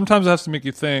funny. Sometimes it has to make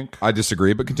you think. I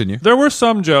disagree, but continue. There were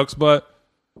some jokes, but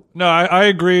no, I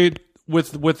agreed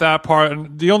with that part.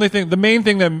 And the main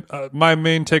thing that my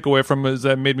main takeaway from it is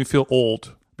that it made me feel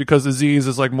old because Aziz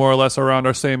is like more or less around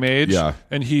our same age. Yeah.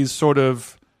 And he's sort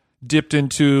of dipped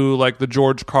into like the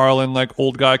George Carlin, like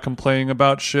old guy complaining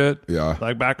about shit. Yeah.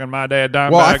 Like back in my day, a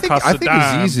dime Well, bag cost I a think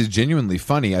dime. Aziz is genuinely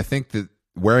funny. I think that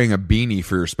wearing a beanie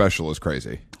for your special is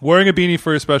crazy. Wearing a beanie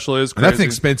for your special is crazy. And that's an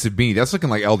expensive beanie. That's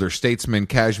looking like Elder Statesman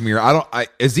cashmere.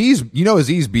 Aziz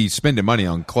be spending money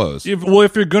on clothes. If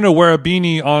you're gonna wear a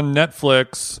beanie on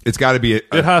Netflix, It's got to be.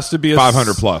 it has to be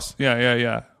 500 plus.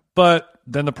 Yeah. But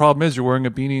then the problem is you're wearing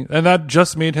a beanie, and that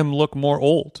just made him look more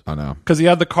old. I know. Because he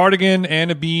had the cardigan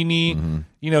and a beanie. Mm-hmm.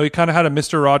 You know, he kind of had a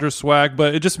Mr. Rogers swag,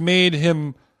 but it just made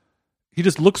him. He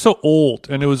just looked so old,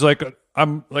 and it was like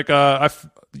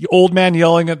the old man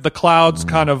yelling at the clouds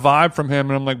kind of vibe from him,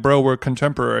 and I'm like, bro, we're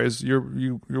contemporaries.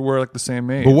 We're like the same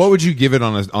age. But what would you give it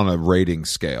on a rating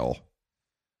scale?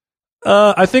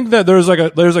 I think that there's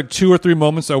like 2 or 3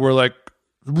 moments that were like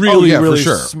really for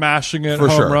sure. smashing it, For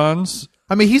home sure. runs.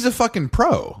 I mean, he's a fucking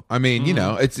pro. I mean, you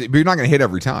know, you're not going to hit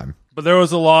every time. But there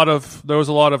was a lot of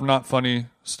not funny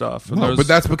stuff. And No, but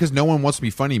that's because no one wants to be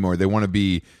funny anymore. They want to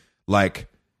be like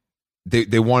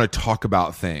they want to talk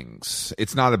about things.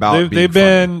 It's not about they've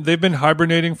been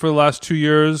hibernating for the last 2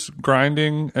 years,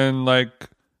 grinding and like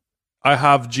I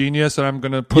have genius and I'm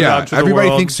gonna put it out to the world.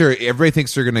 Everybody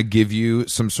thinks they're gonna give you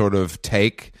some sort of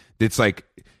take that's like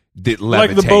that levitates.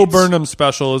 Like the Bo Burnham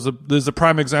special is a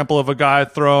prime example of a guy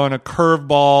throwing a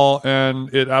curveball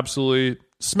and it absolutely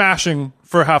smashing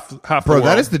for half the Bro, world.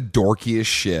 that is the dorkiest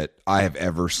shit I have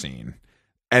ever seen.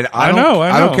 And I know.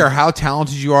 I don't care how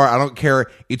talented you are. I don't care.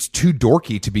 It's too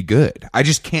dorky to be good. I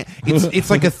just can't. It's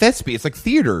like a thespian. It's like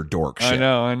theater dork shit. I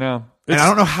know. And I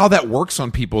don't know how that works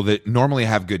on people that normally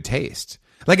have good taste.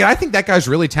 Like, and I think that guy's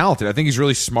really talented. I think he's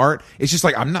really smart. It's just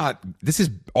like, this is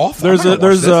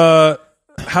awful.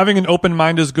 Having an open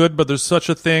mind is good, but there's such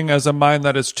a thing as a mind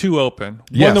that is too open.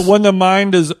 Yes. When the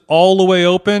mind is all the way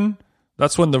open,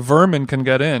 that's when the vermin can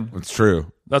get in. It's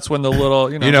true. That's when the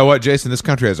little, You know what, Jason? This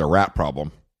country has a rat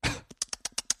problem.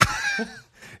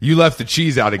 You left the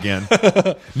cheese out again.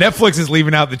 Netflix is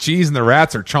leaving out the cheese and the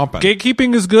rats are chomping.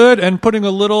 Gatekeeping is good, and putting a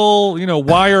little,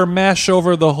 wire mesh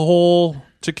over the whole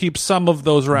to keep some of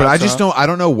those rats. But I just out. I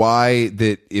don't know why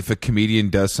that if a comedian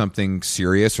does something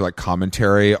serious or like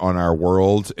commentary on our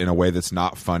world in a way that's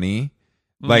not funny,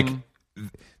 like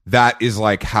that is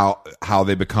like how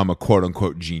they become a quote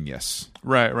unquote genius.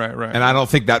 Right. And I don't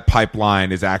think that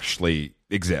pipeline is actually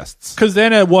exists. Because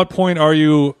then, at what point are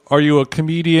you a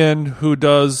comedian who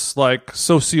does like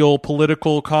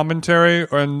socio-political commentary,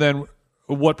 and then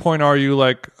at what point are you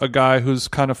like a guy who's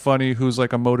kind of funny, who's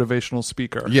like a motivational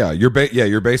speaker? Yeah, you're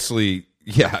basically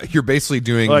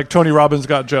doing Like Tony Robbins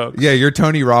got jokes. Yeah, you're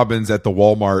Tony Robbins at the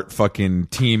Walmart fucking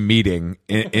team meeting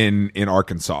in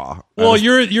Arkansas. Well,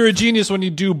 you're a genius when you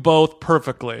do both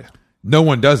perfectly. No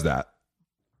one does that.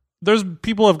 There's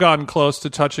people have gotten close to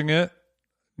touching it,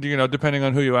 depending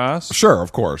on who you ask. Sure,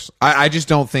 of course. I just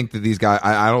don't think that these guys.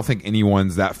 I don't think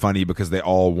anyone's that funny because they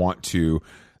all want to.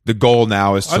 The goal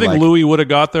now is to. I think like, Louis would have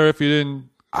got there if he didn't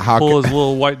pull his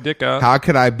little white dick out.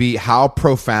 How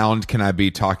profound can I be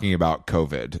talking about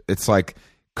COVID? It's like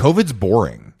COVID's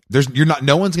boring.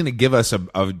 No one's going to give us a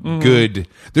good.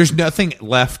 There's nothing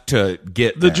left to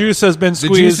get. The juice has been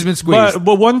squeezed. The juice has been squeezed.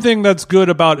 But one thing that's good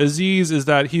about Aziz is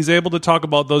that he's able to talk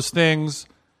about those things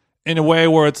in a way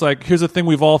where it's like, here's a thing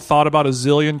we've all thought about a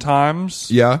zillion times.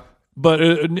 Yeah. But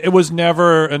it was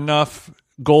never enough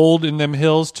gold in them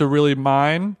hills to really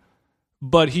mine.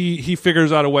 But he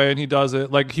figures out a way and he does it.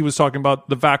 Like he was talking about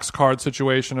the Vax card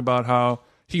situation, about how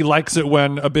he likes it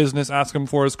when a business asks him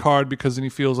for his card because then he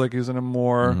feels like he's in a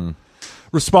more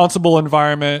responsible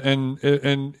environment.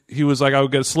 And he was like, I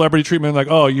would get a celebrity treatment, like,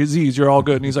 oh, Aziz, you're all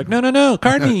good. And he's like, no,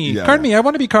 card me, card me. I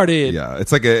want to be carded. Yeah,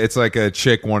 it's like a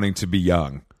chick wanting to be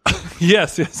young.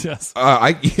 Yes.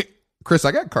 Chris,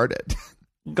 I got carded.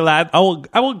 I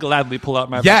will gladly pull out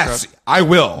my yes, card. I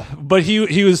will. But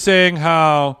he was saying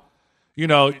how,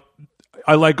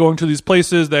 I like going to these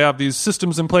places. They have these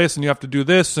systems in place, and you have to do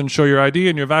this and show your ID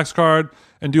and your Vax card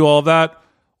and do all of that,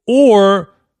 or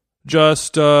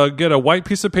just get a white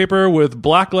piece of paper with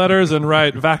black letters and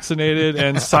write "vaccinated"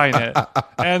 and sign it.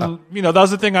 And that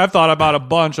was the thing I've thought about a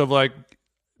bunch of, like,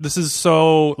 this is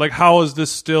so, like, how is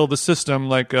this still the system,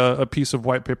 like a piece of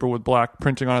white paper with black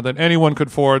printing on it that anyone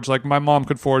could forge? Like my mom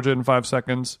could forge it in 5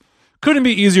 seconds. Couldn't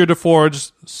be easier to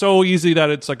forge. So easy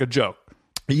that it's like a joke.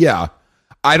 Yeah.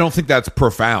 I don't think that's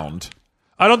profound.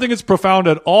 I don't think it's profound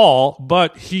at all,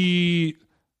 but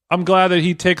I'm glad that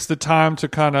he takes the time to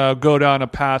kind of go down a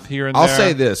path here and there. I'll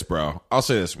say this, bro.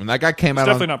 When that guy came it's out,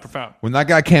 definitely not profound. When that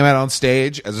guy came out on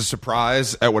stage as a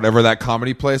surprise at whatever that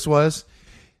comedy place was,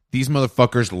 these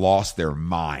motherfuckers lost their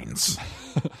minds.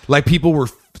 Like, people were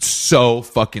so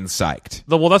fucking psyched.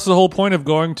 Well, that's the whole point of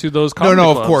going to those comedy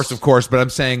clubs. Of course. But I'm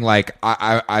saying, like,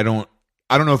 I don't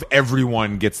know if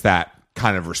everyone gets that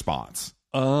kind of response.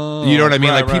 Oh, you know what I mean?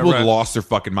 Right, like, people right. lost their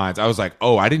fucking minds. I was like,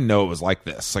 oh, I didn't know it was like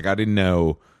this. Like, I didn't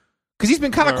know. Because he's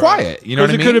been kind of quiet. You know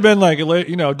what I mean? It could have been like,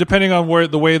 depending on where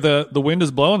the way the wind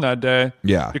is blowing that day.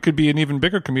 Yeah. It could be an even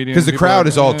bigger comedian. Because the crowd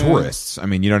is all tourists. I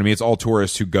mean, you know what I mean? It's all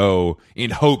tourists who go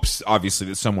in hopes, obviously,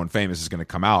 that someone famous is going to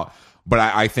come out. But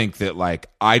I think that, like,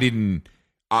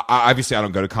 obviously I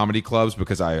don't go to comedy clubs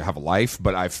because I have a life,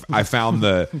 but I found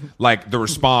the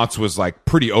response was like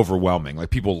pretty overwhelming. Like,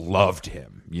 people loved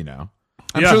him,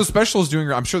 I'm sure the special is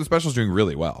doing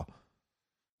really well.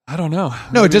 I don't know.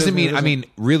 No, it doesn't mean. I mean,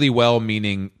 really well,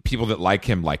 meaning people that like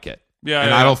him like it. Yeah,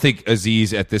 and I don't think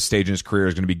Aziz at this stage in his career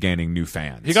is going to be gaining new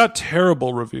fans. He got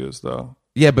terrible reviews though.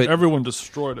 Yeah, but everyone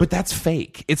destroyed it. But that's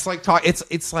fake. It's like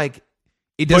It's like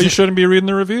it But doesn't. you shouldn't be reading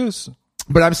the reviews.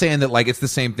 But I'm saying that, like, it's the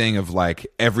same thing of, like,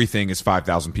 everything is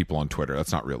 5,000 people on Twitter.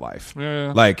 That's not real life.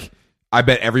 Yeah. Like, I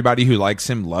bet everybody who likes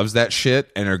him loves that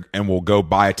shit and will go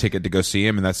buy a ticket to go see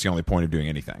him, and that's the only point of doing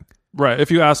anything. Right.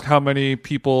 If you ask how many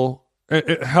people,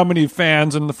 how many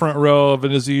fans in the front row of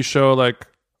an Aziz show, like,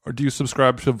 or do you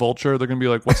subscribe to Vulture? They're going to be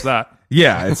like, what's that?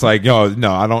 Yeah, it's like, no,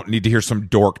 I don't need to hear some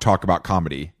dork talk about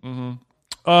comedy.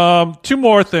 Mm-hmm. 2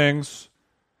 more things.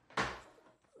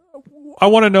 I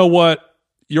want to know what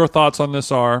your thoughts on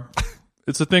this are.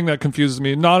 It's a thing that confuses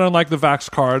me. Not unlike the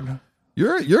Vax card.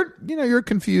 You're a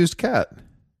confused cat.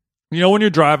 When you're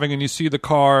driving and you see the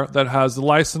car that has the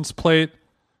license plate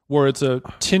where it's a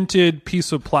tinted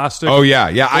piece of plastic. Oh yeah.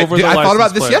 I thought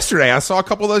about this plate. yesterday. I saw a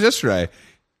couple of those yesterday.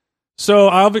 So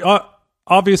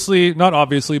obviously, not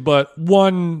obviously, but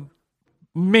one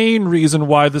main reason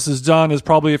why this is done is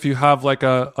probably if you have like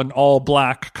an all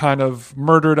black kind of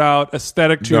murdered out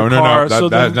aesthetic to your car. No,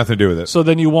 that has nothing to do with it. So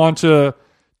then you want to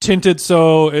tint it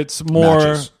so it's more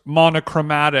Matches.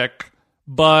 monochromatic.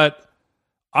 But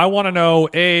I want to know,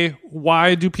 A,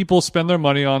 why do people spend their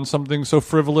money on something so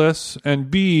frivolous?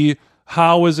 And B,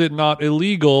 how is it not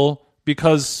illegal?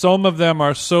 Because some of them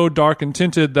are so dark and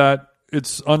tinted that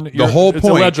The whole it's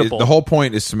point. illegible. The whole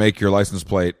point is to make your license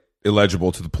plate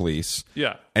illegible to the police.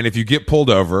 Yeah. And if you get pulled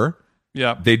over,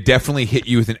 Yeah. they definitely hit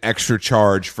you with an extra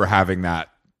charge for having that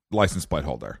license plate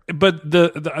holder. But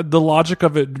the logic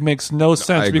of it makes no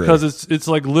sense agree. because it's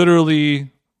like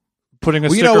literally putting a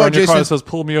Well, you sticker know what, on your car Jason? that says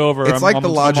 "Pull me over." It's like the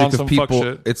I'm logic on some of fuck people.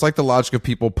 shit. It's like the logic of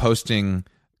people posting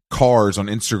cars on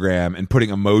Instagram and putting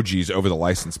emojis over the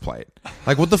license plate.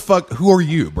 Like, what the fuck? Who are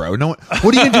you, bro? No one.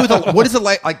 What are you gonna do with what is it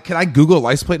like? Like, can I Google a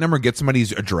license plate number and get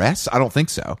somebody's address? I don't think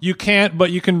so. You can't, but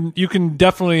you can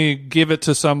definitely give it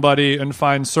to somebody and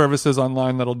find services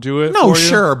online that'll do it. No, for you.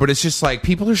 sure, but it's just like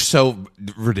people are so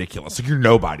ridiculous. Like, you're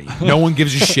nobody. No one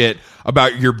gives a shit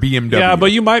about your BMW. Yeah,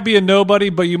 but you might be a nobody,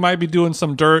 but you might be doing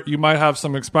some dirt. You might have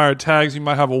some expired tags. You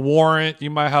might have a warrant. You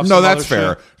might have no, some that's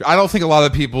other fair. shit. I don't think a lot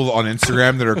of people on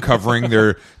Instagram that are covering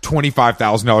their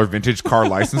 $25,000 vintage car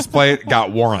license plate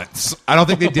got warrants. I don't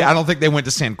think they did. I don't think they went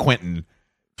to San Quentin.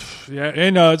 Yeah,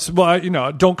 and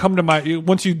don't come to my.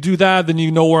 Once you do that, then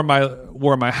you know where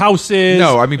my house is.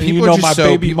 No, I mean, and people you are know just my so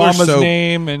baby people are mama's so-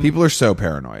 name, and People are so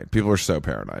paranoid.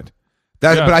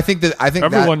 That, Yeah. but I think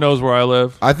everyone knows where I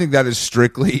live. I think that is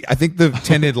strictly. I think the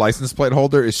tinted license plate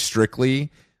holder is strictly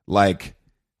like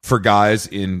for guys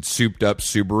in souped up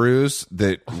Subarus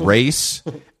that race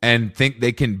and think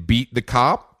they can beat the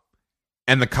cop,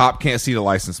 and the cop can't see the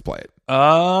license plate.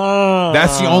 Oh,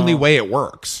 That's the only way it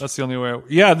works. That's the only way.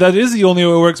 Yeah, that is the only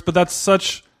way it works. But that's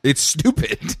such. It's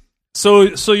stupid. So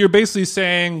you're basically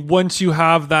saying once you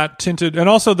have that tinted, and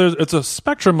also it's a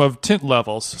spectrum of tint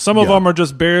levels. Some of Yeah. them are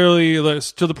just barely like,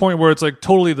 to the point where it's like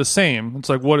totally the same. It's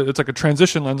like it's like a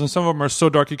transition lens, and some of them are so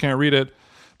dark you can't read it.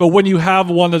 But when you have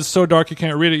one that's so dark you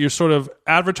can't read it, you're sort of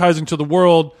advertising to the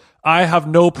world, I have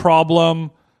no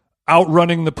problem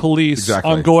outrunning the police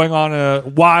Exactly. on going on a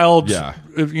wild, Yeah.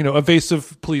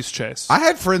 evasive police chase. I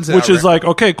had friends that Which is like,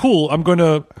 okay, cool. I'm going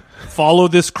to follow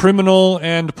this criminal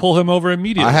and pull him over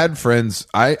immediately. I had friends.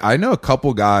 I know a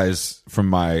couple guys from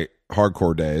my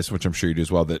hardcore days, which I'm sure you do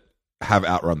as well, that have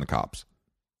outrun the cops.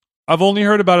 I've only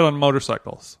heard about it on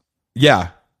motorcycles. Yeah,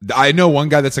 I know one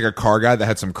guy that's like a car guy that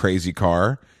had some crazy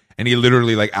car, and he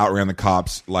literally like outran the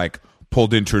cops, like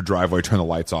pulled into a driveway, turned the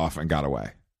lights off, and got away.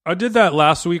 I did that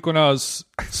last week when I was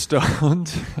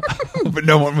stoned. But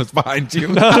no one was behind you.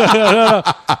 No,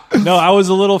 I was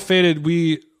a little faded.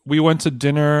 We went to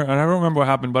dinner, and I don't remember what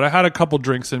happened, but I had a couple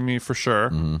drinks in me for sure.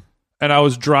 Mm-hmm. And I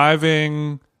was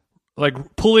driving,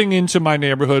 like pulling into my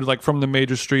neighborhood, like from the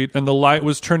major street, and the light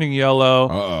was turning yellow.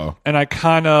 Uh-oh. And I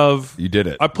kind of, You did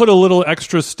it. I put a little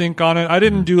extra stink on it. I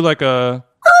didn't do like a,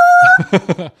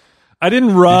 I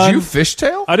didn't run. Did you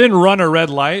fishtail? I didn't run a red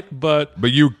light, but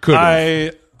But you could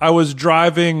have. I was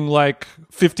driving like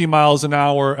 50 miles an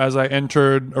hour as I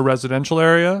entered a residential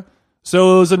area.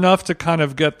 So it was enough to kind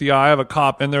of get the eye of a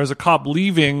cop. And there's a cop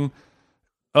leaving,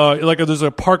 there's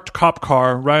a parked cop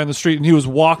car right on the street. And he was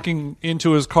walking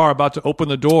into his car about to open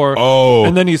the door. Oh.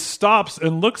 And then he stops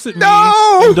and looks at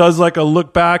No! me and does like a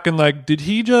look back and like, did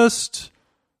he just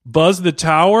buzz the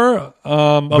tower?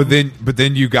 But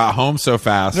then you got home so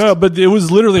fast. No, but it was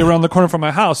literally around the corner from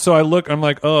my house. So I look, I'm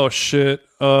like, oh shit.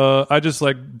 I just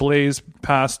like blazed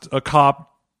past a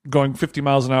cop going 50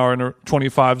 miles an hour in a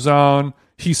 25 zone.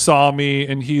 He saw me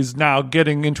and he's now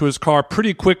getting into his car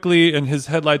pretty quickly and his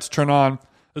headlights turn on.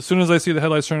 As soon as I see the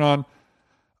headlights turn on,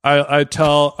 I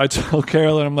tell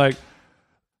Carolyn, I'm like,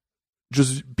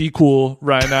 just be cool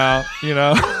right now, you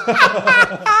know?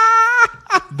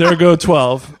 There go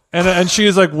 12. And she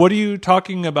was like, what are you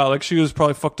talking about? Like, she was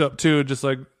probably fucked up too, just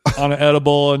like on an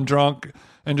edible and drunk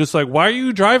and just like, why are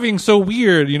you driving so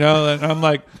weird? You know? And I'm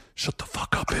like, shut the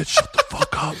fuck up, bitch. Shut the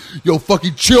fuck up. Yo,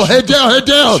 fucking chill. Head down. Head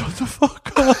down. Shut the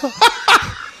fuck up.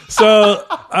 So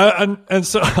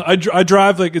I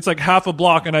drive like, it's like half a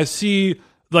block and I see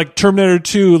like Terminator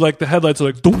 2, like the headlights are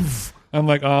like, doof. I'm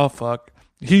like, oh fuck.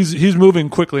 He's moving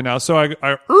quickly now. So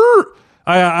I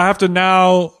have to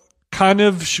now kind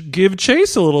of give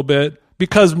chase a little bit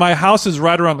because my house is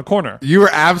right around the corner. You were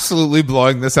absolutely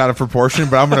blowing this out of proportion,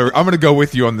 but I'm gonna go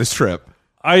with you on this trip.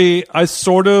 I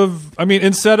mean,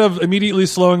 instead of immediately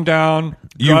slowing down,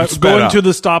 You sped going up. to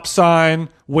the stop sign,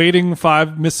 waiting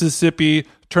 5 Mississippi,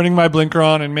 turning my blinker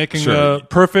on and making Sure. a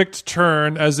perfect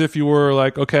turn as if you were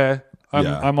like, okay,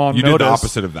 I'm on You notice. did the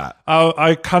opposite of that.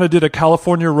 I kind of did a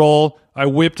California roll. I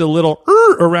whipped a little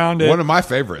around it. One of my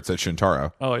favorites at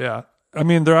Shintaro. Oh yeah. I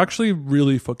mean, they're actually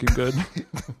really fucking good.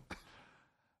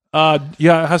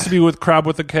 Yeah, it has to be with crab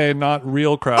with a K, not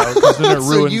real crab, because then it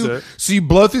ruins it. So you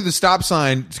blow through the stop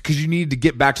sign because you need to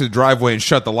get back to the driveway and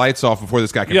shut the lights off before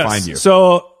this guy can find you.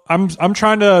 So I'm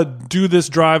trying to do this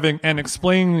driving and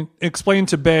explain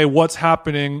to Bay what's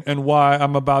happening and why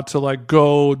I'm about to like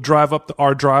go drive up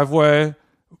our driveway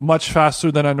much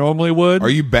faster than I normally would. Are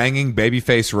you banging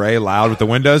Babyface Ray loud with the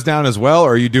windows down as well,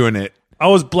 or are you doing it? I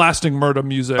was blasting murder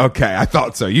music. Okay, I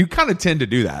thought so. You kind of tend to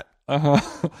do that.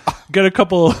 Get a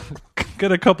couple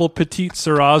petite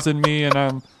Syrahs in me, and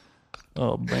I'm.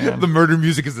 Oh man, The murder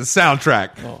music is the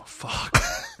soundtrack. oh fuck,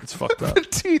 it's fucked up.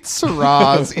 Petite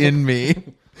Syrahs in me.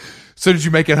 So did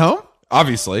you make it home?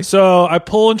 Obviously. So I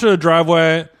pull into the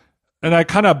driveway, and I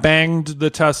kind of banged the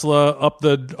Tesla up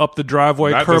the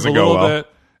driveway That curb a doesn't go little well. bit,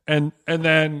 and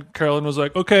then Carolyn was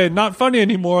like, "Okay, not funny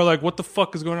anymore. Like, what the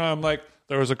fuck is going on?" I'm like,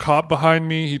 "There was a cop behind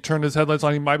me. He turned his headlights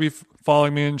on. He might be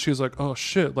following me." And she was like, "Oh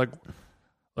shit! Like,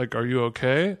 are you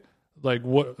okay? Like,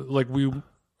 what? Like,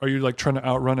 are you like trying to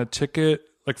outrun a ticket?"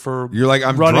 Like for You're like,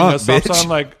 "I'm running drunk, a stop bitch." sign?"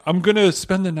 Like, I'm gonna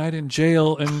spend the night in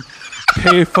jail and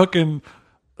pay fucking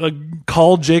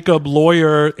call Jacob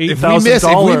lawyer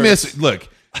 $8,000. Look,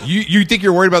 you think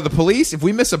you're worried about the police? If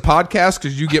we miss a podcast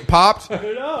because you get popped,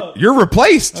 you're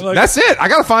replaced. like- That's it. I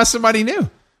got to find somebody new.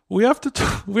 We have to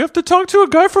talk to a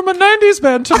guy from a '90s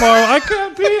band tomorrow. I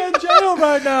can't be in jail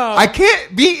right now. I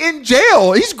can't be in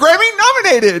jail. He's Grammy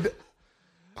nominated.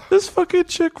 This fucking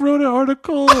chick wrote an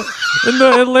article in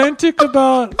the Atlantic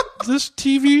about this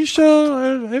TV show,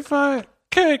 and if I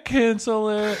can't cancel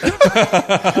it.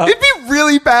 It'd be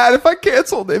really bad if I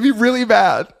canceled. It'd be really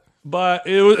bad. But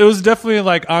it was definitely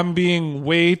like I'm being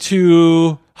way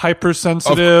too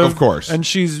hypersensitive. Of course. And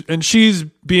she's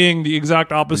being the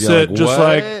exact opposite. You're Just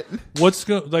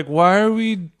 "What?" like why are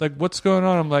we like what's going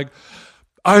on? I'm like,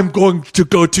 I'm going to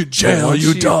go to jail,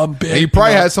 you dumb bitch. And you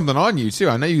probably had something on you too.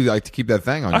 I know you like to keep that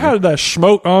thing on I you. had that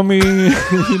smoke on me.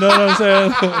 You know what I'm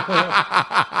saying?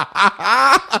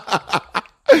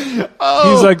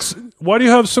 He's like, why do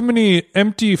you have so many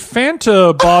empty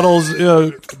Fanta bottles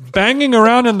banging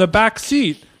around in the back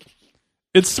seat?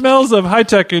 It smells of high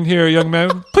tech in here, young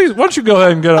man. Please, why don't you go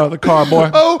ahead and get out of the car, boy?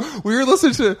 Oh, we were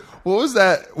listening to, what was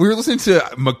that? We were listening to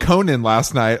McConan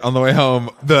last night on the way home.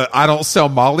 The I Don't Sell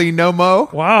Molly No Mo.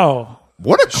 Wow.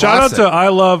 What a classic. Shout out to I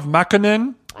Love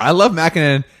Mackinnon. I love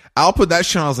Mackinnon. I'll put that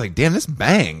shit on. I was like, damn, this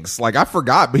bangs. Like, I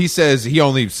forgot. But he says he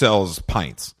only sells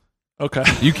pints. Okay.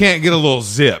 You can't get a little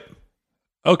zip.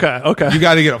 Okay. You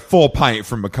got to get a full pint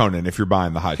from McConan if you're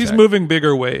buying the high He's tech. moving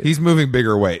bigger weight. He's moving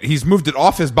bigger weight. He's moved it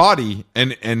off his body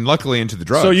and luckily into the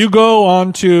drugs. So you go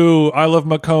on to I Love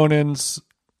McConan's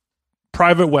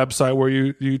private website where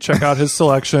you check out his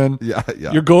selection. Yeah.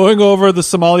 You're going over the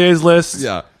sommelier's list.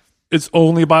 Yeah. It's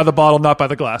only by the bottle, not by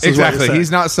the glass. is what you're Exactly. saying.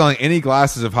 He's not selling any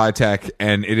glasses of high tech,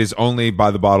 and it is only by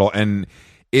the bottle. And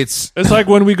it's It's like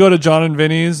when we go to John and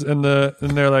Vinny's and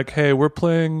they're like, "Hey, we're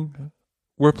playing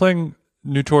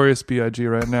Notorious B.I.G.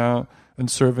 right now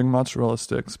and serving mozzarella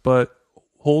sticks, but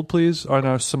hold please,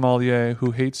 our sommelier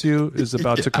who hates you is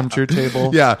about to come to your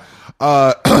table." yeah.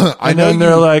 I And know then they're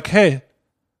you- like, "Hey,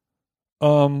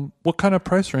 what kind of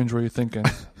price range were you thinking?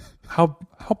 How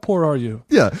poor are you?"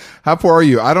 Yeah. How poor are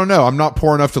you? I don't know. I'm not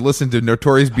poor enough to listen to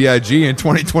Notorious B.I.G. in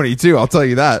 2022. I'll tell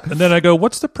you that. And then I go,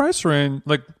 "What's the price range?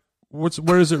 Like, where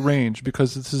does it range?"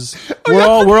 Because this is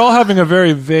we're all having a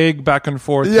very vague back and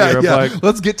forth here. Of like,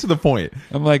 Let's get to the point.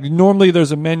 I'm like, normally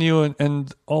there's a menu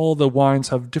and all the wines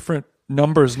have different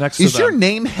numbers next to Is them. your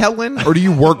name Helen, or do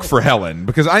you work for Helen?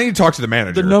 Because I need to talk to the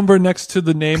manager. The number next to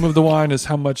the name of the wine is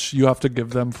how much you have to give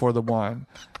them for the wine.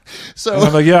 So And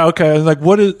I'm like, yeah, okay. And like,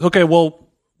 well,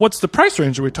 what's the price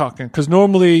range are we talking? Because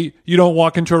normally you don't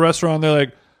walk into a restaurant and they're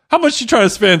like, how much you trying to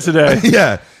spend today?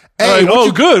 yeah. Hey, Like,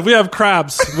 oh, good. We have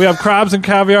crabs. We have crabs and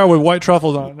caviar with white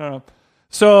truffles on it. No.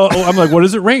 So I'm like, what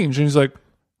does it range? And he's like,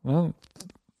 well,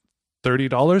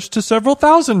 $30 to several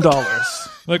 $1,000s.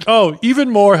 Like, oh, even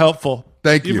more helpful.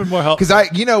 Thank you. Even more helpful.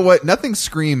 Because you know what? Nothing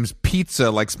screams pizza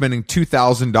like spending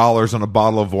 $2,000 on a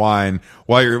bottle of wine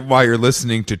while you're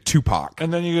listening to Tupac.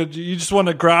 And then you just want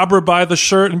to grab her by the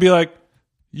shirt and be like,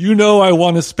 you know, I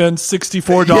want to spend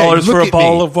 $64 Yeah, for look a at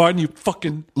bottle me. of wine. You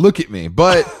fucking Look at me,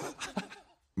 but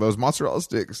those mozzarella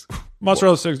sticks.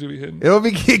 mozzarella sticks do be hidden.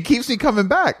 It keeps me coming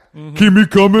back. Keep me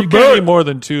coming You can't eat more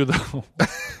than two, though.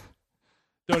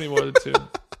 Don't eat more than two.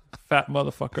 Fat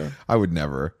motherfucker. I would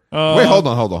never. Wait, hold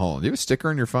on. Do you have a sticker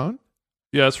on your phone?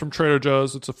 Yeah, it's from Trader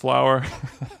Joe's. It's a flower.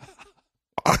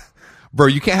 Bro,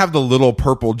 you can't have the little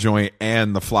purple joint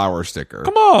and the flower sticker.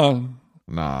 Come on.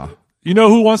 Nah. You know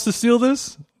who wants to steal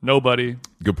this? Nobody.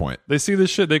 Good point. They see this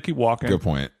shit, they keep walking. Good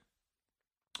point.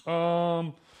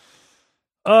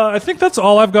 I think that's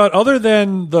all I've got, other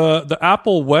than the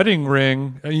Apple wedding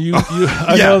ring. I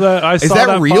Yeah. know that I Is saw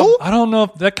that real? I don't know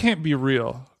if that can't be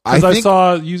real Because I think-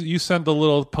 saw you sent the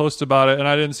little post about it, and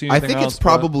I didn't see I anything think else. it's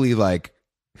probably like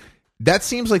that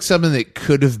seems like something that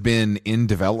could have been in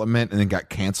development and then got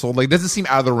canceled. Like, it doesn't seem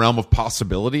out of the realm of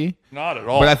possibility. Not at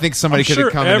all. But I think somebody I'm could sure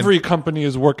have come in. every company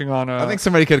is working on I think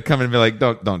somebody could have come in and be like,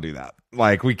 "Don't do that.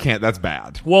 Like, we can't. That's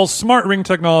bad." Well, smart ring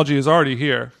technology is already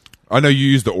here. I know you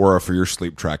use the Aura for your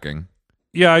sleep tracking.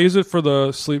 Yeah, I use it for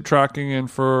the sleep tracking and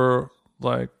for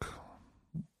like.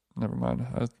 Never mind.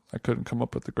 I couldn't come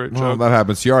up with a great Well, joke. that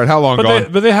happens. You all right? How long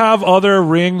gone? But they have other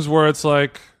rings where it's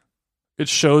like it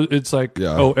shows. It's like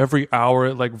Yeah. every hour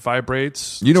it like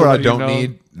vibrates. You know so what I that don't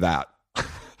need? That.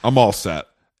 I'm all set.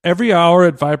 Every hour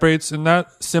it vibrates, and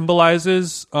that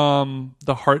symbolizes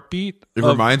the heartbeat. It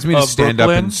reminds me to stand up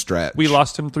and stretch. We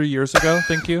lost him 3 years ago.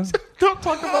 Thank you. Don't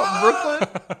talk about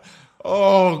Brooklyn.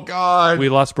 Oh God. We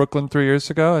lost Brooklyn 3 years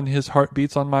ago, and his heart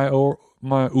beats on my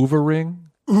Uva ring.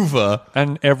 Uva.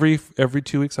 And every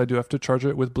 2 weeks, I do have to charge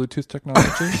it with Bluetooth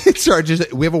technology. It charges.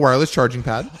 We have a wireless charging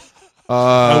pad.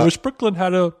 I wish Brooklyn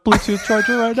had a Bluetooth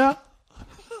charger right now.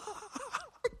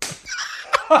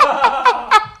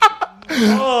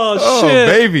 Oh shit,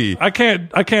 baby. I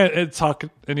can't talk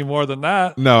any more than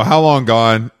that. No, how long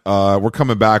gone? We're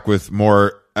coming back with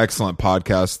more excellent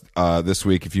podcasts this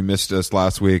week. If you missed us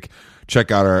last week,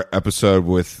 check out our episode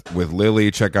with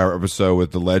Lily. Check out our episode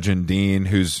with the legend Dean,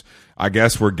 who's I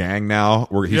guess we're gang now.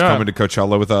 He's coming to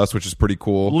Coachella with us, which is pretty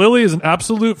cool. Lily is an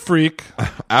absolute freak.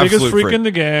 Biggest freak in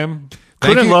the game.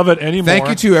 Couldn't love it anymore. Thank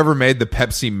you to whoever made the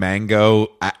Pepsi Mango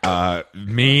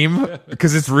meme,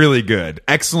 because it's really good.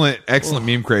 Excellent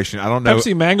meme creation. I don't know.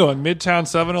 Pepsi Mango in Midtown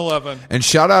 7-Eleven. And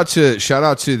shout out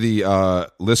to the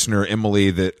listener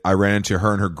Emily that I ran into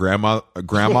her and her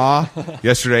grandma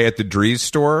yesterday at the Drees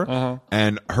store,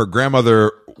 and her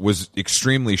grandmother was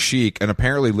extremely chic and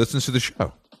apparently listens to the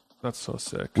show. That's so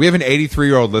sick. We have an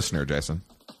 83-year-old listener, Jason,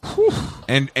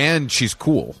 and she's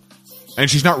cool. And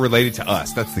she's not related to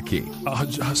us. That's the key.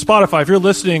 Spotify, if you're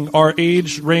listening, our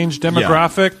age range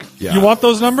demographic. Yeah. You want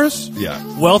those numbers?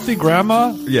 Yeah. Wealthy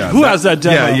grandma? Yeah. Who has that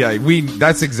demo? Yeah.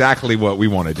 That's exactly what we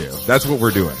want to do. That's what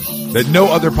we're doing. That no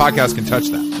other podcast can touch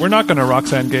that. We're not going to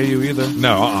Roxanne Gay you either.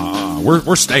 No,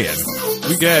 we're staying.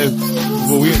 We gay.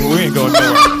 Well, we ain't going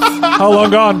nowhere. How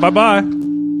long gone? Bye-bye. With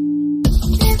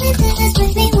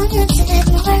me, one to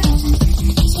ignore.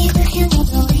 See the candle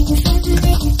blowing in front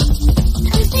of me.